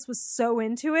audience was so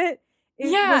into it. It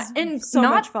yeah, was and so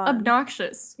not much fun.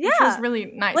 obnoxious, which Yeah. was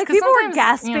really nice. Like 'Cause people were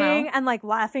sometimes, gasping and like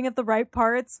laughing at the right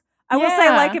parts. I will say,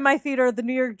 Yeah. like in my theater, the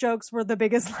New York jokes were the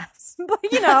biggest laughs. But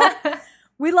you know,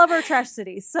 we love our trash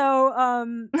city, so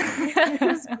it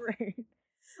was great.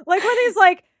 Like when he's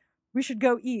like, "We should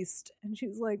go east," and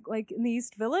she's like in the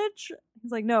East Village.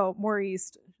 He's like, "No, more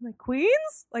east." She's like,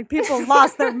 "Queens?" Like people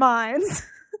lost their minds.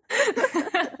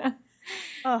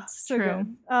 Oh, so true.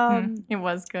 good. It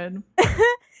was good.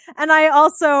 And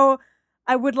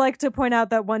I would like to point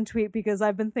out that one tweet because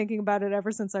I've been thinking about it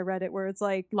ever since I read it, where it's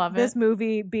like, Love this it.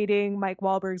 movie beating Mike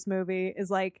Wahlberg's movie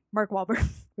is like Mark Wahlberg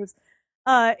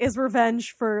is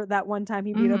revenge for that one time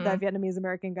he beat up that Vietnamese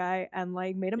American guy and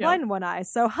like made him blind in one eye.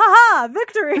 So haha,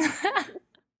 victory.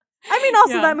 I mean,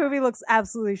 also that movie looks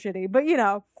absolutely shitty, but you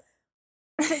know,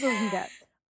 take what we can get.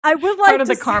 I would like part of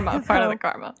to the karma. say, Part of though, the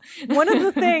karma. one of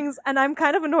the things, and I'm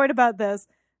kind of annoyed about this,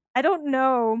 I don't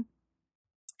know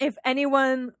if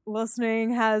anyone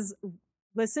listening has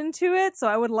listened to it, so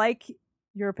I would like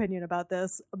your opinion about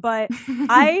this. But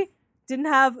I didn't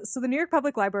have, so the New York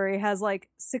Public Library has like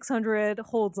 600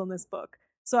 holds on this book.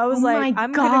 So I was like,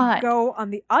 I'm going to go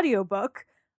on the audiobook.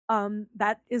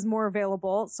 That is more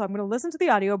available. So I'm going to listen to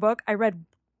the audiobook. I read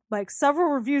like several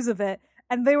reviews of it,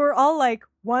 and they were all like,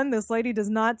 one, this lady does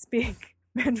not speak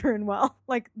Mandarin well.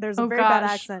 Like, there's a very bad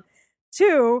accent.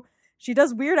 Two, she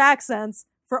does weird accents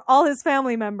for all his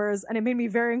family members, and it made me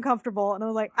very uncomfortable. And I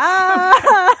was like,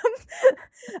 ah!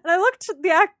 And I looked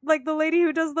the lady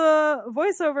who does the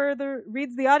voiceover,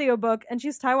 reads the audiobook, and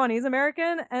she's Taiwanese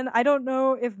American, and I don't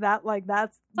know if that's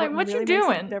like, what really you doing?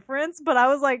 makes a difference, but I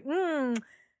was like,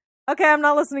 okay, I'm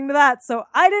not listening to that. So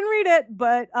I didn't read it,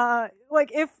 but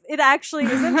like if it actually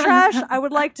isn't trash, I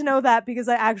would like to know that because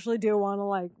I actually do want to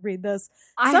like read this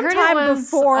sometime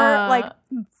before like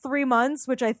 3 months,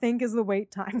 which I think is the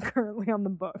wait time currently on the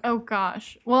book. Oh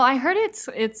gosh. Well, I heard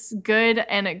it's good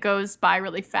and it goes by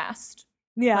really fast.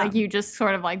 Yeah. Like you just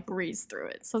sort of like breeze through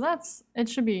it. So it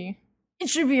should be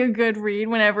a good read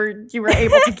whenever you were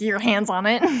able to get your hands on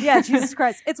it. Yeah, Jesus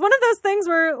Christ. It's one of those things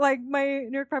where like my New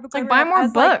York Public Library buy more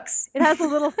books. Like, it has a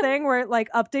little thing where it like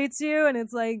updates you and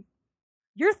it's like,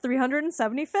 you're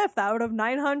 375th out of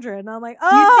 900. And I'm like,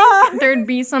 oh! You think there'd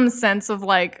be some sense of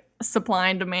like supply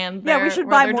and demand there? Yeah, we should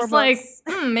buy more books. Like,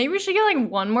 maybe we should get like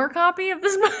one more copy of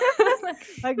this book.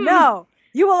 Like, no.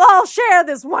 You will all share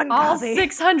this one all copy.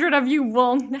 600 of you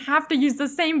will have to use the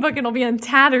same book. It'll be in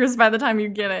tatters by the time you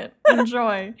get it.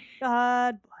 Enjoy.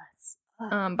 God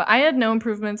bless. But I had no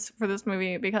improvements for this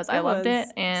movie because I loved it,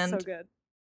 and so good.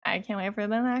 I can't wait for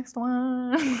the next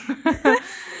one.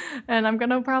 And I'm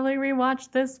gonna probably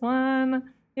rewatch this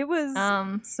one. It was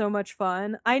so much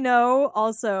fun. I know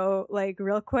also, like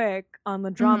real quick on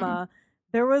the drama,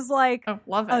 there was like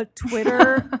a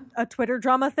Twitter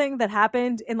drama thing that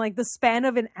happened in like the span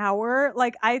of an hour.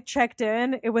 Like I checked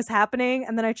in, it was happening,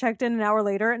 and then I checked in an hour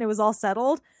later and it was all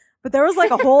settled. But there was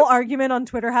like a whole argument on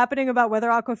Twitter happening about whether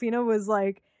Awkwafina was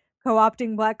like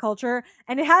co-opting Black culture,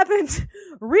 and it happened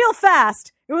real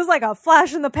fast. It was like a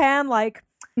flash in the pan, like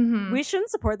we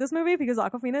shouldn't support this movie because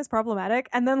Awkwafina is problematic,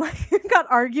 and then like it got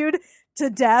argued to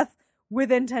death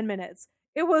within 10 minutes.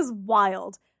 It was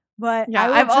wild. But yeah,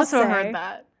 I've also heard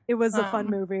that. It was a fun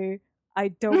movie. I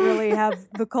don't really have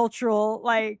the cultural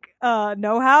like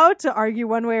know-how to argue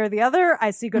one way or the other. I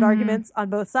see good arguments on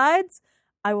both sides.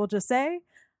 I will just say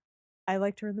I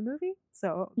liked her in the movie,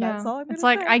 so that's all I'm gonna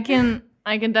say. It's like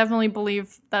I can definitely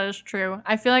believe that is true.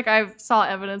 I feel like I saw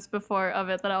evidence before of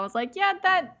it that I was like,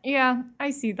 yeah,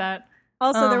 I see that.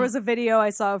 Also, there was a video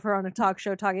I saw of her on a talk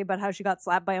show talking about how she got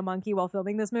slapped by a monkey while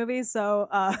filming this movie. So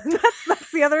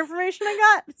that's the other information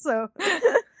I got. So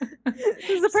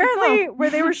because apparently where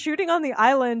they were shooting on the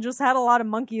island just had a lot of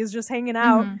monkeys just hanging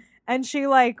out, and she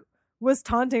like was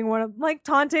taunting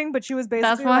taunting, but she was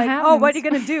basically like, happens. "Oh, what are you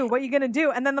gonna do? What are you gonna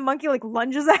do?" And then the monkey like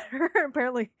lunges at her and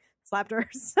apparently slapped her.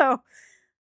 So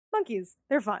monkeys,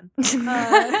 they're fun.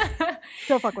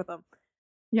 Don't fuck with them.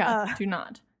 Yeah, do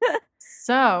not.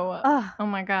 So, oh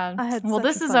my god. Well,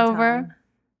 this is over.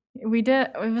 It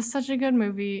was such a good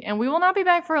movie, and we will not be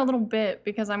back for a little bit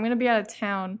because I'm going to be out of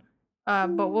town.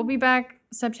 But we'll be back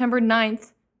September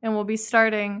 9th, and we'll be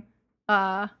starting,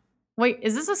 wait,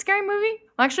 is this a scary movie?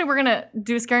 Actually, we're going to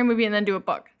do a scary movie and then do a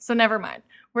book. So never mind.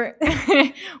 We're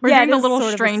doing The Little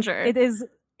Stranger.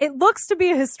 It looks to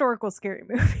be a historical scary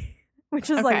movie, which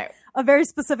is like a very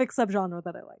specific subgenre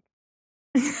that I like.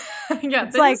 Yeah,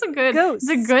 it's like ghosts.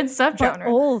 It's a good subgenre. But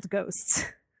old ghosts.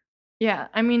 Yeah,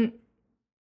 I mean,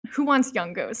 who wants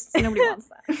young ghosts? Nobody wants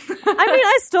that. I mean,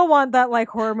 I still want that like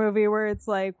horror movie where it's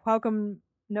like, welcome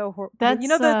no horror. That's, You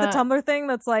know the Tumblr thing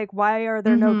that's like, why are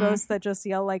there no ghosts that just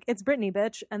yell like, it's Britney,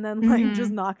 bitch, and then like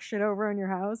just knock shit over in your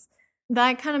house?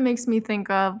 That kind of makes me think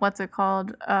of, what's it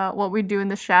called? What We Do in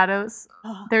the Shadows.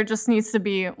 There just needs to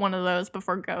be one of those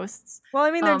before ghosts. Well,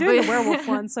 I mean, they're doing the werewolf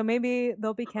one, so maybe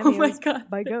there'll be cameos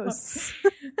by ghosts.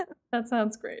 That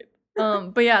sounds great.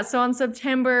 But yeah, so on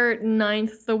September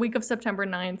 9th, the week of September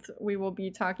 9th, we will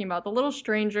be talking about The Little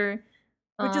Stranger.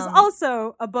 Which is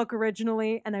also a book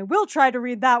originally, and I will try to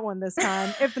read that one this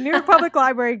time if the New York Public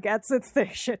Library gets its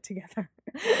shit together.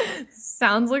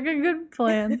 Sounds like a good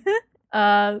plan.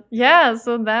 Yeah,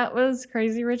 so that was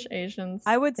Crazy Rich Asians.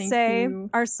 I would say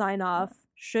our sign off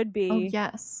should be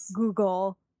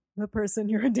Google the person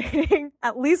you're dating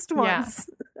at least once.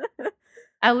 Yeah.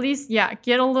 At least,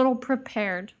 get a little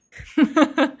prepared.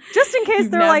 Just in case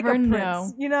they're like a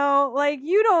prince, you know, like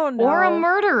you don't know. Or a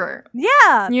murderer.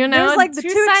 Yeah. You know, there's like the two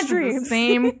two sides extremes. Of the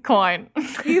same coin.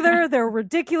 Either they're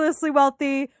ridiculously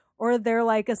wealthy or they're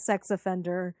like a sex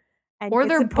offender. And or it's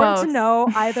they're important both. to know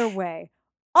either way.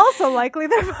 Also likely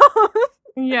they're both.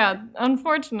 Yeah,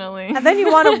 unfortunately. And then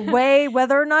you want to weigh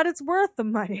whether or not it's worth the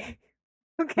money.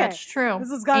 Okay. That's true. This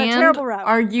has gone a terrible route.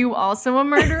 Are you also a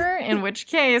murderer? In which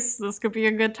case, this could be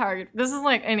a good target. This is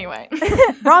like, anyway.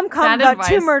 Rom-com about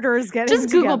two murderers getting Just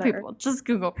Google together. people. Just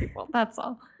Google people. That's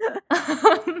all.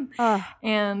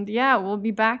 And yeah, we'll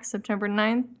be back September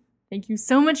 9th. Thank you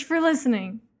so much for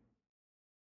listening.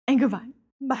 And goodbye.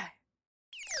 Bye.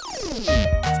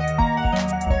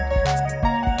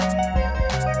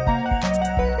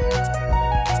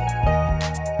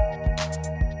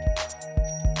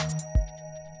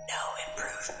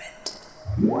 Improvement.